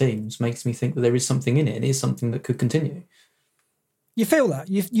different teams makes me think that there is something in it, and it is something that could continue. You feel that?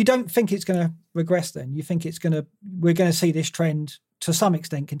 You don't think it's going to regress then? You think we're going to see this trend to some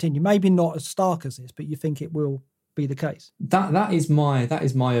extent continue? Maybe not as stark as this, but you think it will be the case? That is my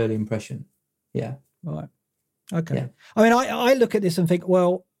early impression. Yeah. Right. Okay. Yeah. I mean, I look at this and think,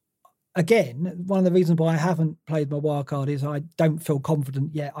 well, again, one of the reasons why I haven't played my wild card is I don't feel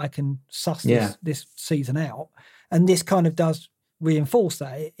confident yet I can suss this season out. And this kind of does reinforce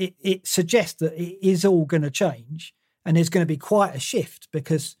that. It suggests that it is all going to change, and there's going to be quite a shift,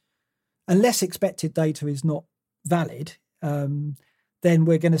 because unless expected data is not valid, then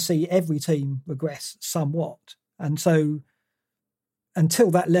we're going to see every team regress somewhat. And so until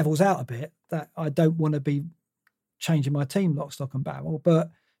that levels out a bit, that I don't want to be changing my team lock, stock and barrel.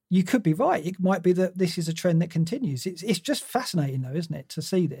 But you could be right. It might be that this is a trend that continues. It's just fascinating though, isn't it, to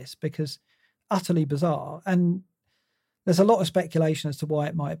see this, because utterly bizarre. And there's a lot of speculation as to why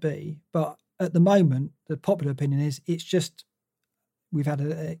it might be. But at the moment, the popular opinion is it's just we've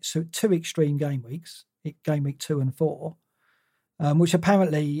had two extreme game weeks, game week 2 and 4, which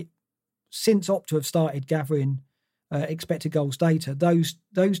apparently since Opta have started gathering expected goals data, those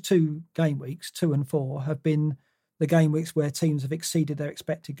 2 game weeks, 2 and 4, have been the game weeks where teams have exceeded their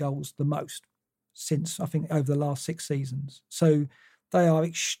expected goals the most since, I think, over the last 6 seasons. So they are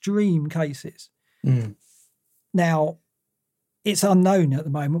extreme cases. Mm. Now, it's unknown at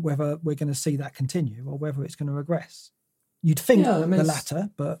the moment whether we're going to see that continue or whether it's going to regress. You'd think the latter,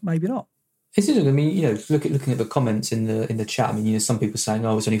 but maybe not. It's interesting. I mean, looking at the comments in the chat. I mean, some people saying,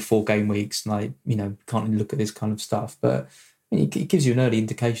 "Oh, it's only 4 game weeks," and can't really look at this kind of stuff. But I mean, it gives you an early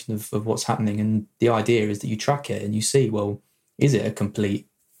indication of what's happening, and the idea is that you track it and you see, well, is it a complete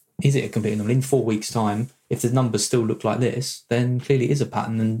anomaly? In 4 weeks' time, if the numbers still look like this, then clearly it is a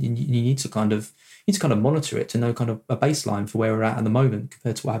pattern, and you need to kind of monitor it to know kind of a baseline for where we're at the moment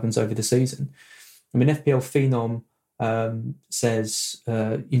compared to what happens over the season. I mean, FPL Phenom says,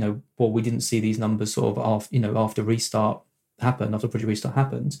 well, we didn't see these numbers sort of after Project Restart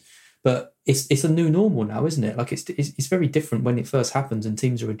happened, but it's a new normal now, isn't it? Like it's very different when it first happens and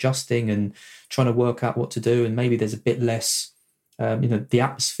teams are adjusting and trying to work out what to do, and maybe there's a bit less, the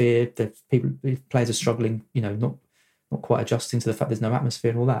atmosphere. Players are struggling, not quite adjusting to the fact there's no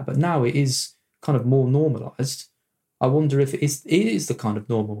atmosphere and all that. But now it is kind of more normalised. I wonder if it is the kind of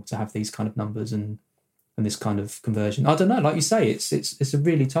normal to have these kind of numbers and this kind of conversion. I don't know. Like you say, it's a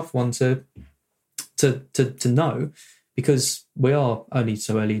really tough one to know, because we are only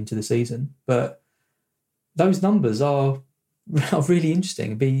so early into the season. But those numbers are really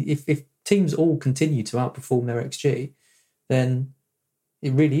interesting. If teams all continue to outperform their XG, then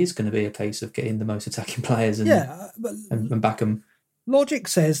it really is going to be a case of getting the most attacking players and back them. Logic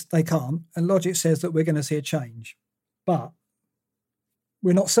says they can't, and logic says that we're going to see a change, but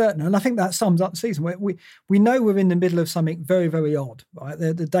we're not certain. And I think that sums up the season. We know we're in the middle of something very, very odd, right?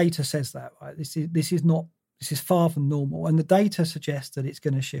 The data says that, right? This is far from normal, and the data suggests that it's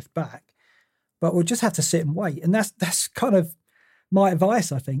going to shift back. But we'll just have to sit and wait. And that's kind of my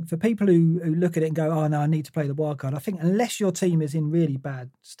advice, I think, for people who look at it and go, "Oh no, I need to play the wild card." I think unless your team is in really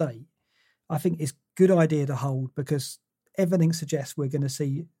bad state, I think it's a good idea to hold, because everything suggests we're going to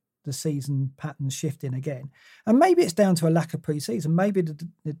see the season patterns shifting again. And maybe it's down to a lack of pre-season. Maybe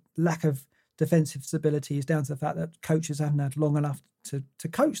the lack of defensive stability is down to the fact that coaches haven't had long enough to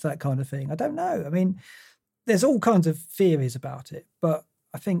coach that kind of thing. I don't know. I mean, there's all kinds of theories about it, but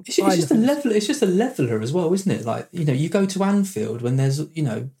I think it's just a leveler as well, isn't it? Like, you go to Anfield when there's,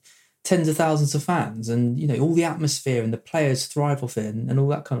 tens of thousands of fans and, all the atmosphere and the players thrive off it and all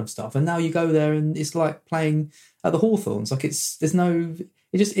that kind of stuff. And now you go there and it's like playing at the Hawthorns. Like it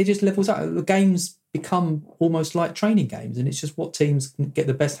just levels out. The games become almost like training games, and it's just what teams can get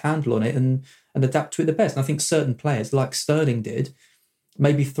the best handle on it and adapt to it the best. And I think certain players, like Sterling did,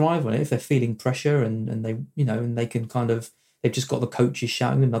 maybe thrive on it if they're feeling pressure and they, and they can kind of, they've just got the coaches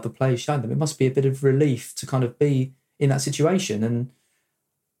shouting and other players shouting them. It must be a bit of relief to kind of be in that situation. And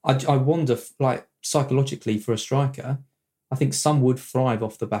I wonder, like, psychologically for a striker, I think some would thrive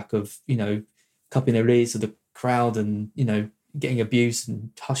off the back of, cupping their ears to the crowd and, getting abused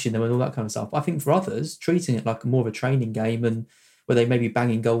and hushing them and all that kind of stuff. I think for others, treating it like more of a training game, and where they may be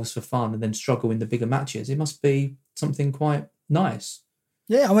banging goals for fun and then struggle in the bigger matches. It must be something quite nice.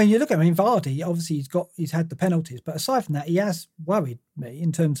 Yeah, I mean, you look at Vardy, obviously he's had the penalties, but aside from that, he has worried me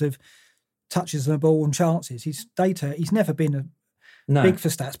in terms of touches on the ball and chances. His data, he's never been big for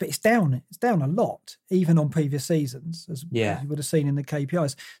stats, but it's down a lot, even on previous seasons, as you would have seen in the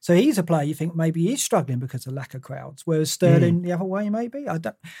KPIs. So he's a player you think maybe he's struggling because of lack of crowds, whereas Sterling the other way, maybe.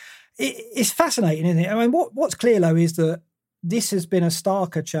 It's fascinating, isn't it? I mean, what's clear, though, is that this has been a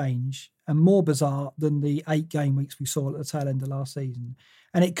starker change and more bizarre than the 8 game weeks we saw at the tail end of last season.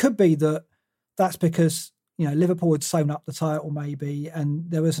 And it could be that that's because, Liverpool had sewn up the title maybe, and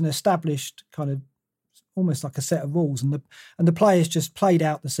there was an established kind of almost like a set of rules, and the players just played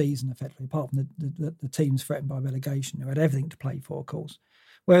out the season effectively, apart from the teams threatened by relegation who had everything to play for, of course.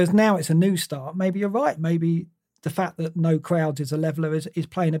 Whereas now it's a new start. Maybe you're right. Maybe the fact that no crowds is a leveller is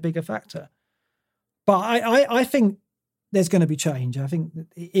playing a bigger factor. But I think there's going to be change. I think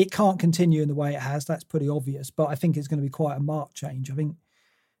it can't continue in the way it has. That's pretty obvious. But I think it's going to be quite a marked change. I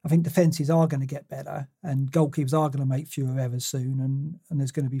think defences are going to get better, and goalkeepers are going to make fewer errors soon, and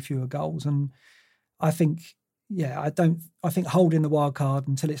there's going to be fewer goals. And I think, I think holding the wild card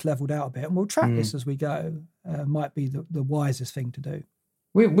until it's levelled out a bit, and we'll track this as we go, might be the wisest thing to do.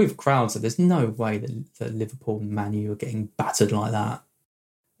 With crowds, there's no way that Liverpool and Man U are getting battered like that,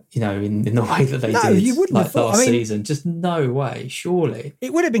 in the way that they did you wouldn't have thought. last season. Just no way, surely.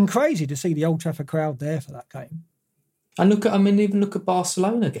 It would have been crazy to see the Old Trafford crowd there for that game. And even look at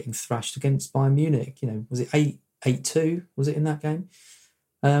Barcelona getting thrashed against Bayern Munich. Was it 8-2? Was it in that game?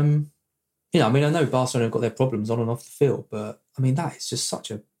 I know Barcelona have got their problems on and off the field, but that is just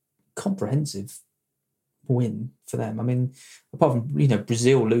such a comprehensive win for them. Apart from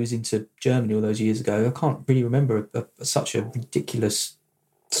Brazil losing to Germany all those years ago, I can't really remember such a ridiculous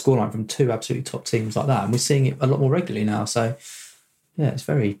scoreline from 2 absolutely top teams like that, and we're seeing it a lot more regularly now. So it's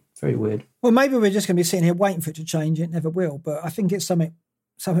very, very weird. Well, maybe we're just going to be sitting here waiting for it to change. It never will, but I think it's something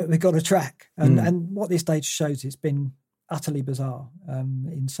we've got to track. And what this data shows, it's been utterly bizarre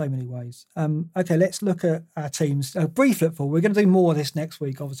in so many ways. Okay, let's look at our teams. A brief look forward. We're going to do more of this next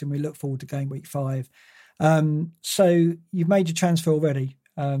week, obviously, and we look forward to game week 5. So you've made your transfer already.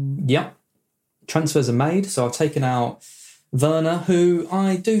 Yep. Transfers are made. So I've taken out Werner, who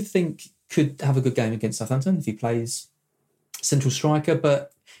I do think could have a good game against Southampton if he plays central striker.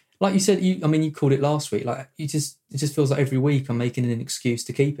 But like you said, you called it last week. Like it just feels like every week I'm making an excuse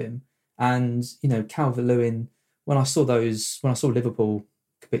to keep him. And, Calvert-Lewin, when I saw Liverpool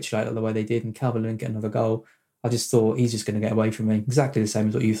capitulate the way they did and Calvert-Lewin get another goal, I just thought he's just going to get away from me. Exactly the same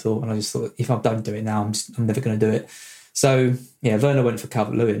as what you thought. And I just thought, if I don't do it now, I'm never going to do it. So, Werner went for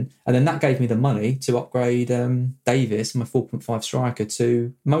Calvert-Lewin. And then that gave me the money to upgrade Davis, my 4.5 striker,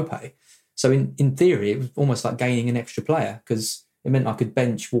 to Maupay. So in theory, it was almost like gaining an extra player because it meant I could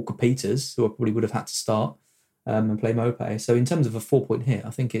bench Walker-Peters, who I probably would have had to start, and play Maupay. So in terms of a 4-point hit,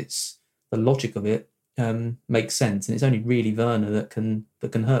 I think it's the logic of it makes sense. And it's only really Werner that can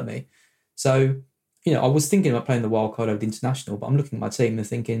hurt me. So, I was thinking about playing the wild card over the international, but I'm looking at my team and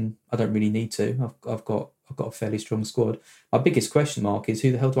thinking I don't really need to. I've got a fairly strong squad. My biggest question mark is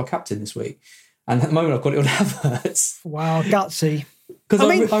who the hell do I captain this week? And at the moment I've got it on Havertz. Wow, gutsy.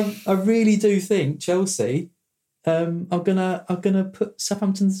 Because I really do think Chelsea are gonna put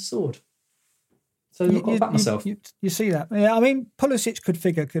Southampton to the sword. So I've got to back myself. You see that? Yeah, Pulisic could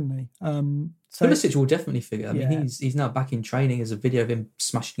figure, couldn't he? Pulisic will definitely figure. He's now back in training. There's a video of him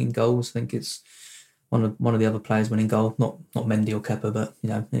smashing in goals. I think it's one of the other players winning goal. Not Mendy or Kepa, but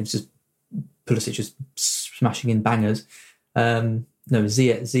it's just Pulisic just smashing in bangers.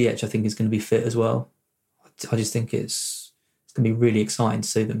 Ziyech I think is going to be fit as well. I just think it's going to be really exciting to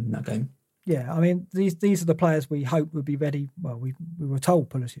see them in that game. Yeah, these are the players we hoped would be ready. Well, we were told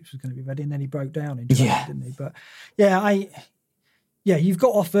Pulisic was going to be ready, and then he broke down in training, didn't he? But you've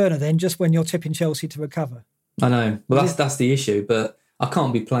got off Werner then just when you're tipping Chelsea to recover. I know. Well, that's the issue. But I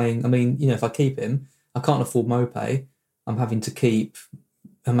can't be playing. If I keep him, I can't afford Maupay. I'm having to play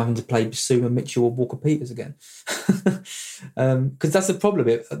Bissouma, Mitchell, or Walker-Peters again. Because that's the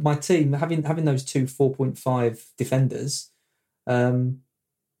problem. My team having those 2 4.5 defenders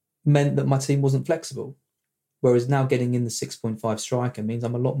meant that my team wasn't flexible. Whereas now getting in the 6.5 striker means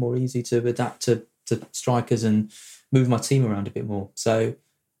I'm a lot more easy to adapt to strikers and move my team around a bit more. So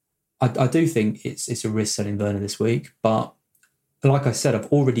I do think it's a risk selling Werner this week. But like I said,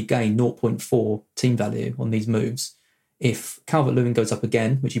 I've already gained 0.4 team value on these moves. If Calvert-Lewin goes up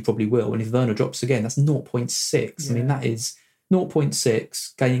again, which he probably will, and if Werner drops again, that's 0.6. Yeah. That is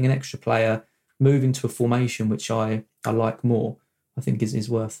 0.6, gaining an extra player, moving to a formation which I like more. I think is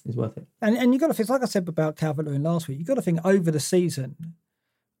worth it. And you've got to think, like I said about Calvert-Lewin last week, you've got to think over the season,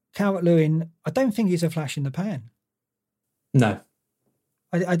 Calvert-Lewin, I don't think he's a flash in the pan. No.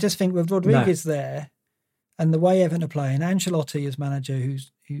 I just think with Rodriguez there and the way Everton are playing, Ancelotti as manager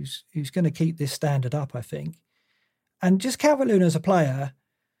who's going to keep this standard up, I think. And just Calvert-Lewin as a player,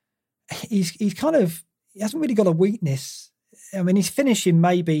 he's kind of, he hasn't really got a weakness. I mean, his finishing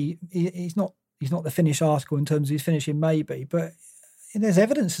maybe, he's not the finished article in terms of his finishing maybe, but there's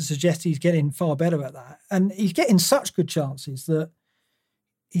evidence to suggest he's getting far better at that. And he's getting such good chances that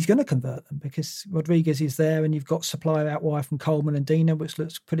he's going to convert them because Rodriguez is there and you've got supply out wide from Coleman and Dina, which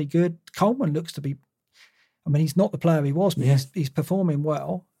looks pretty good. Coleman looks to be, I mean, he's not the player he was, but he's performing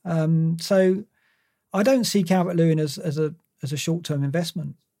well. So I don't see Calvert-Lewin as a short-term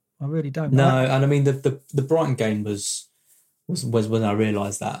investment. I really don't. No, and I mean, the Brighton game was when I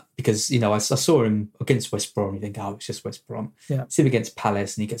realised that because, you know, I saw him against West Brom and you think, oh, it's just West Brom. Yeah. See him against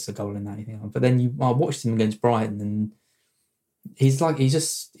Palace and he gets a goal in that. You think, but then I watched him against Brighton and he's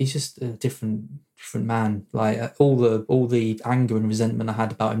just a different man. Like all the anger and resentment I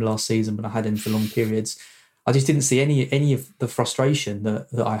had about him last season when I had him for long periods, I just didn't see any of the frustration that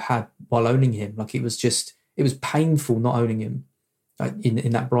I had while owning him. Like it was painful not owning him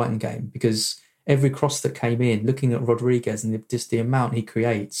in that Brighton game because every cross that came in, looking at Rodriguez and just the amount he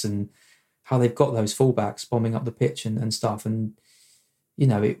creates and how they've got those fullbacks bombing up the pitch and stuff. And, you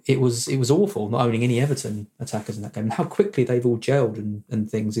know, it was awful not owning any Everton attackers in that game. And how quickly they've all gelled and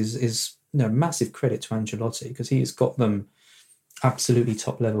things is you know, massive credit to Ancelotti because he has got them absolutely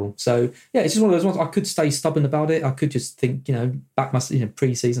top level. So, yeah, it's just one of those ones. I could stay stubborn about it. I could just think, you know, back my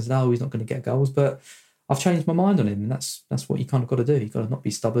pre-season, say, oh, he's not going to get goals. But I've changed my mind on him, and that's what you kind of got to do. You've got to not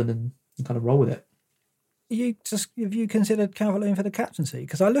be stubborn and kind of roll with it. Have you considered Calvert-Lewin for the captaincy?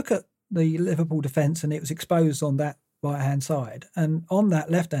 Because I look at the Liverpool defence and it was exposed on that right-hand side. And on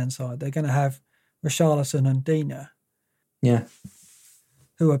that left-hand side, they're going to have Richarlison and Dina. Yeah.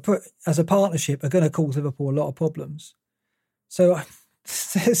 Who are put as a partnership are going to cause Liverpool a lot of problems. So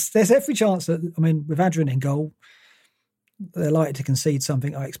there's every chance that, I mean, with Adrian in goal, they're likely to concede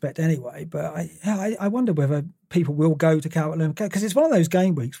something, I expect anyway. But I wonder whether people will go to Calvert-Lewin because it's one of those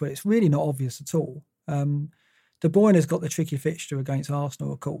game weeks where it's really not obvious at all. De Bruyne has got the tricky fixture against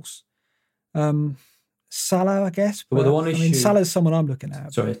Arsenal, of course. Salah, I guess. Well, the one issue, I mean, Salah's someone I'm looking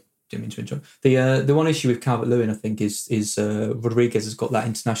at. Sorry, didn't mean to interrupt. The one issue with Calvert-Lewin, I think, is Rodriguez has got that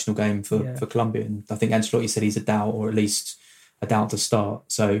international game for Colombia, and I think Ancelotti said he's a doubt, or at least a doubt to start.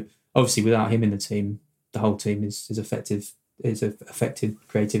 So obviously, without him in the team, the whole team is affected. Is affected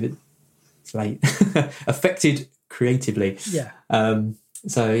creatively. It's late. Affected creatively. Yeah.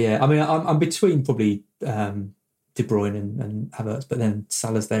 So yeah, I mean, I'm between probably De Bruyne and Havertz, but then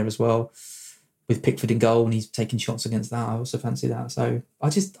Salah's there as well with Pickford in goal, and he's taking shots against that. I also fancy that. So I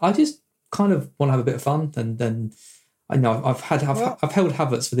just kind of want to have a bit of fun, and then I know I've held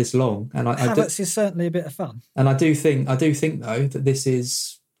Havertz for this long, and Havertz is certainly a bit of fun. And I do think though that this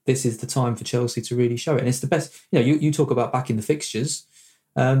is the time for Chelsea to really show it, and it's the best. You know, you talk about backing the fixtures.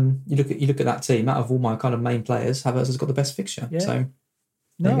 You look at that team. Out of all my kind of main players, Havertz has got the best fixture. Yeah. So.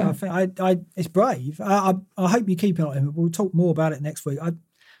 No, I think it's brave. I hope you keep it on him. We'll talk more about it next week. I've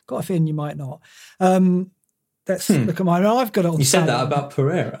got a feeling you might not. Let's look at mine. I've got it on. You said that about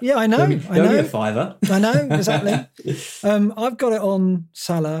Pereira. Yeah, I know. Only a fiver. I know, exactly. I've got it on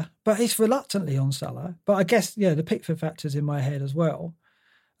Salah, but it's reluctantly on Salah. But I guess, the Pickford factor's in my head as well.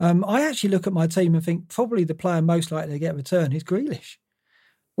 I actually look at my team and think probably the player most likely to get a return is Grealish,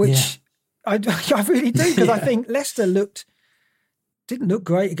 which I really do, because I think Leicester didn't look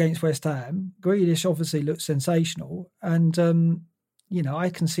great against West Ham. Grealish obviously looked sensational, and I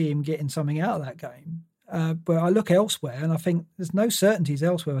can see him getting something out of that game. But I look elsewhere, and I think there's no certainties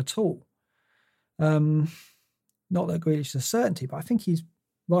elsewhere at all. Not that Grealish is a certainty, but I think he's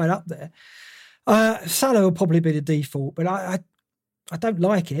right up there. Salah will probably be the default, but I don't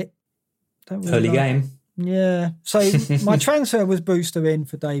like it. Don't really early game. Yeah. So my transfer was Brewster in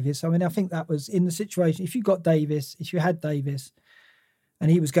for Davis. I mean, I think that was in the situation. If you had Davis, and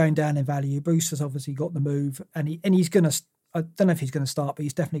he was going down in value, Brewster's obviously got the move, and he's going to. I don't know if he's going to start, but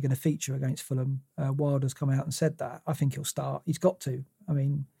he's definitely going to feature against Fulham. Wilder's come out and said that. I think he'll start. He's got to. I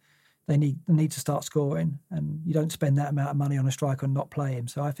mean, they need to start scoring, and you don't spend that amount of money on a striker and not play him.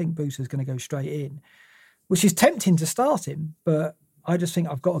 So I think Brewster's going to go straight in, which is tempting to start him, but I just think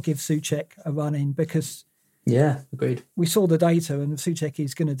I've got to give Souček a run in because. Yeah, agreed. We saw the data, and Souček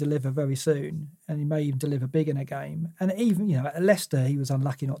is going to deliver very soon, and he may even deliver big in a game. And even, at Leicester, he was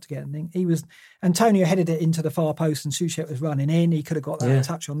unlucky not to get anything. Antonio headed it into the far post, and Souček was running in. He could have got that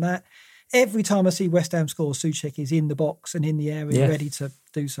touch on that. every time I see West Ham score, Souček is in the box and in the area, ready to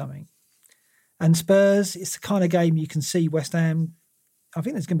do something. And Spurs, it's the kind of game you can see West Ham. I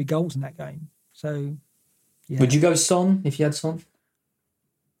think there's going to be goals in that game. So, yeah. Would you go Son if you had Son?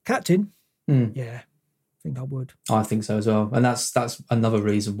 Captain? Yeah, I think I would. I think so as well. And that's another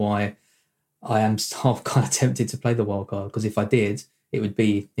reason why I am half kind of tempted to play the wild card, because if I did, it would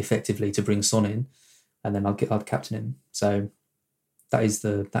be effectively to bring Son in, and then I'd captain him. So that is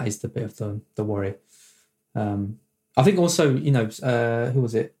the bit of the worry. I think also, who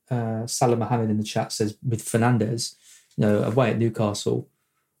was it? Salah Mohammed in the chat says with Fernandes, away at Newcastle,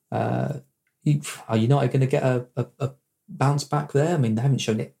 are United going to get a bounce back there? I mean, they haven't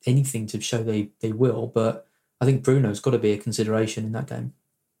shown anything to show they will, but I think Bruno's got to be a consideration in that game.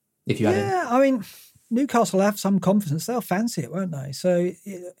 If you had him. Yeah, I mean, Newcastle have some confidence. They'll fancy it, won't they? So,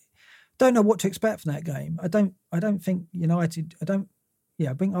 don't know what to expect from that game. I don't think United. I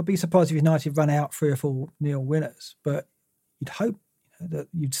think I'd be surprised if United run out 3 or 4-0 winners, but you'd hope that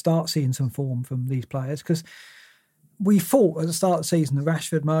you'd start seeing some form from these players, because we thought at the start of the season that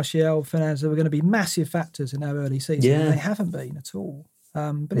Rashford, Martial, Fernandes were going to be massive factors in our early season. Yeah. And they haven't been at all.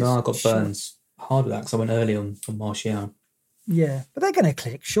 But I got Burns hard with that because I went early on Martial. Yeah, but they're going to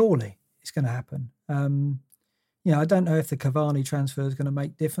click, surely. It's going to happen. I don't know if the Cavani transfer is going to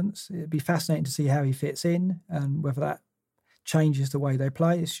make difference. It'd be fascinating to see how he fits in and whether that changes the way they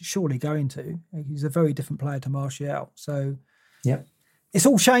play. It's surely going to. He's a very different player to Martial. So it's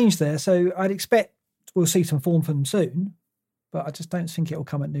all changed there. So I'd expect we'll see some form from them soon, but I just don't think it'll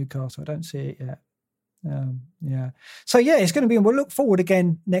come at Newcastle. I don't see it yet. So it's going to be, and we'll look forward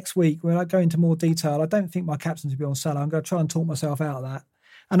again next week when I go into more detail. I don't think my captains will be on Salah. I'm going to try and talk myself out of that,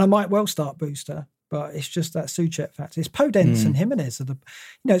 and I might well start Booster, but it's just that Souček factor. It's Podence and Jimenez are the,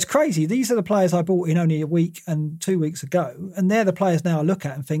 it's crazy. These are the players I bought in only a week and 2 weeks ago, and they're the players now I look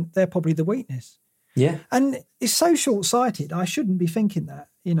at and think they're probably the weakness. Yeah, and it's so short-sighted. I shouldn't be thinking that.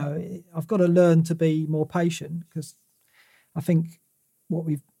 I've got to learn to be more patient, because I think what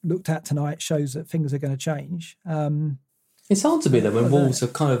we've looked at tonight shows that things are going to change. It's hard to be there when Wolves are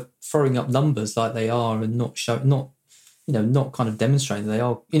kind of throwing up numbers like they are and not kind of demonstrating that they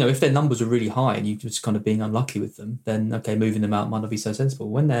are. If their numbers are really high and you're just kind of being unlucky with them, then okay, moving them out might not be so sensible.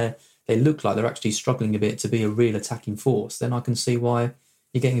 When they look like they're actually struggling a bit to be a real attacking force, then I can see why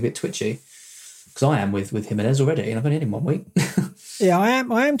you're getting a bit twitchy. Because I am with Jimenez already, and I've only had him 1 week. Yeah, I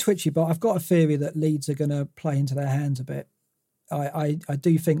am twitchy, but I've got a theory that Leeds are going to play into their hands a bit. I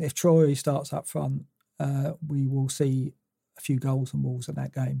do think if Troy starts up front, we will see a few goals from Wolves in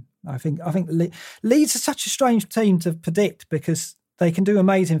that game. I think Leeds are such a strange team to predict, because they can do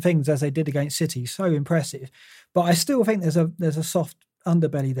amazing things as they did against City, so impressive. But I still think there's a soft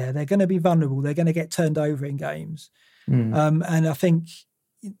underbelly there. They're going to be vulnerable. They're going to get turned over in games, and I think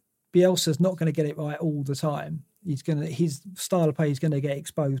Bielsa's not going to get it right all the time. His style of play is going to get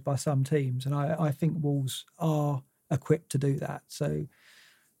exposed by some teams, and I think Wolves are equipped to do that. So,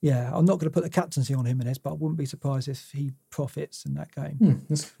 I'm not going to put the captaincy on Jimenez, but I wouldn't be surprised if he profits in that game.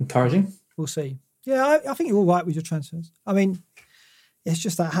 That's encouraging. We'll see. Yeah, I think you're all right with your transfers. I mean, it's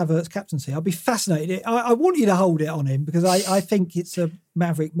just that Havertz captaincy. I'll be fascinated. I want you to hold it on him, because I think it's a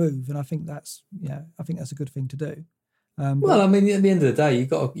maverick move, and I think that's a good thing to do. Well, I mean, at the end of the day, you've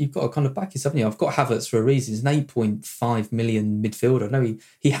got to kind of back yourself. I've got Havertz for a reason. He's an 8.5 million midfielder. I know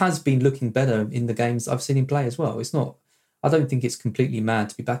he has been looking better in the games I've seen him play as well. It's not. I don't think it's completely mad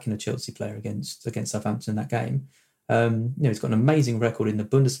to be backing a Chelsea player against Southampton in that game. He's got an amazing record in the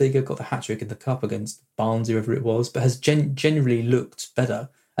Bundesliga. Got the hat trick in the cup against Barnes, whoever it was, but has generally looked better.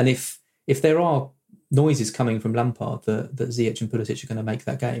 And if there are noises coming from Lampard that Ziyech and Pulisic are going to make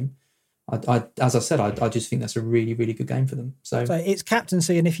that game, as I said, I just think that's a really, really good game for them. So it's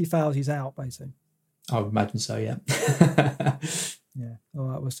captaincy, and if he fails, he's out, basically. I would imagine so, yeah. Yeah, all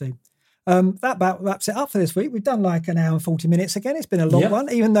right, we'll see. That about wraps it up for this week. We've done like an hour and 40 minutes again. It's been a long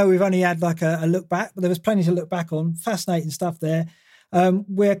one, even though we've only had like a look back, but there was plenty to look back on. Fascinating stuff there.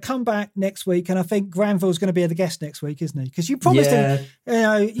 We'll come back next week, and I think Granville's going to be the guest next week, isn't he? Because you promised him.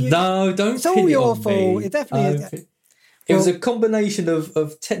 No, don't. It's all your fault. It definitely is. It was a combination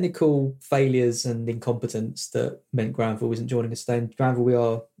of technical failures and incompetence that meant Granville wasn't joining us today. And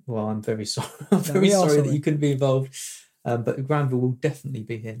Granville, I'm very sorry. I'm very sorry that you couldn't be involved. But Granville will definitely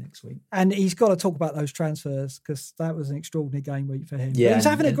be here next week. And he's got to talk about those transfers, because that was an extraordinary game week for him. Yeah, he's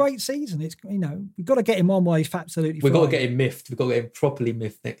having a great season. It's we've got to get him on while he's absolutely We've got to get him miffed. We've got to get him properly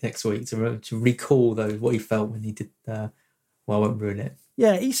miffed next week to recall what he felt when he did Well, I won't ruin it.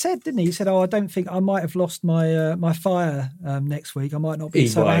 Yeah, he said, didn't he? He said, "Oh, I don't think I might have lost my my fire next week. I might not be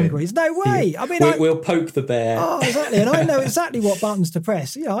so angry." No way. I mean, we'll poke the bear. Oh, exactly. And I know exactly what buttons to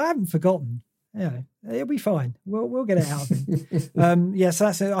press. I haven't forgotten. It'll be fine. We'll get it out of him. So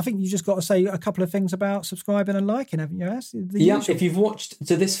that's it. I think you just got to say a couple of things about subscribing and liking, haven't you? That's the usual. If you've watched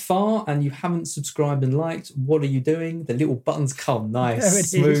to this far and you haven't subscribed and liked, what are you doing? The little buttons come nice,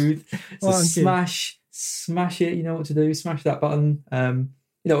 smooth. So smash it. You know what to do. Smash that button.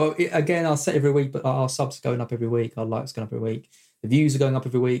 Again, I'll say every week, but our subs are going up every week. Our likes going up every week. The views are going up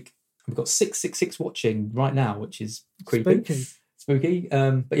every week. We've got 666 watching right now, which is creepy. Spooky.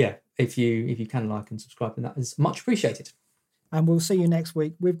 But yeah, if you can like and subscribe, then that is much appreciated. And we'll see you next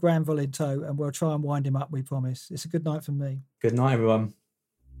week with Granville in tow, and we'll try and wind him up, we promise. It's a good night from me. Good night, everyone.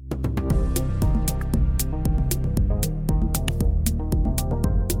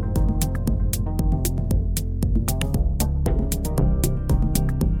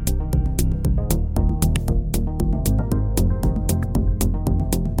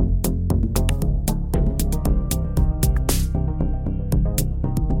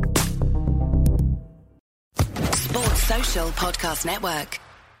 Podcast Network.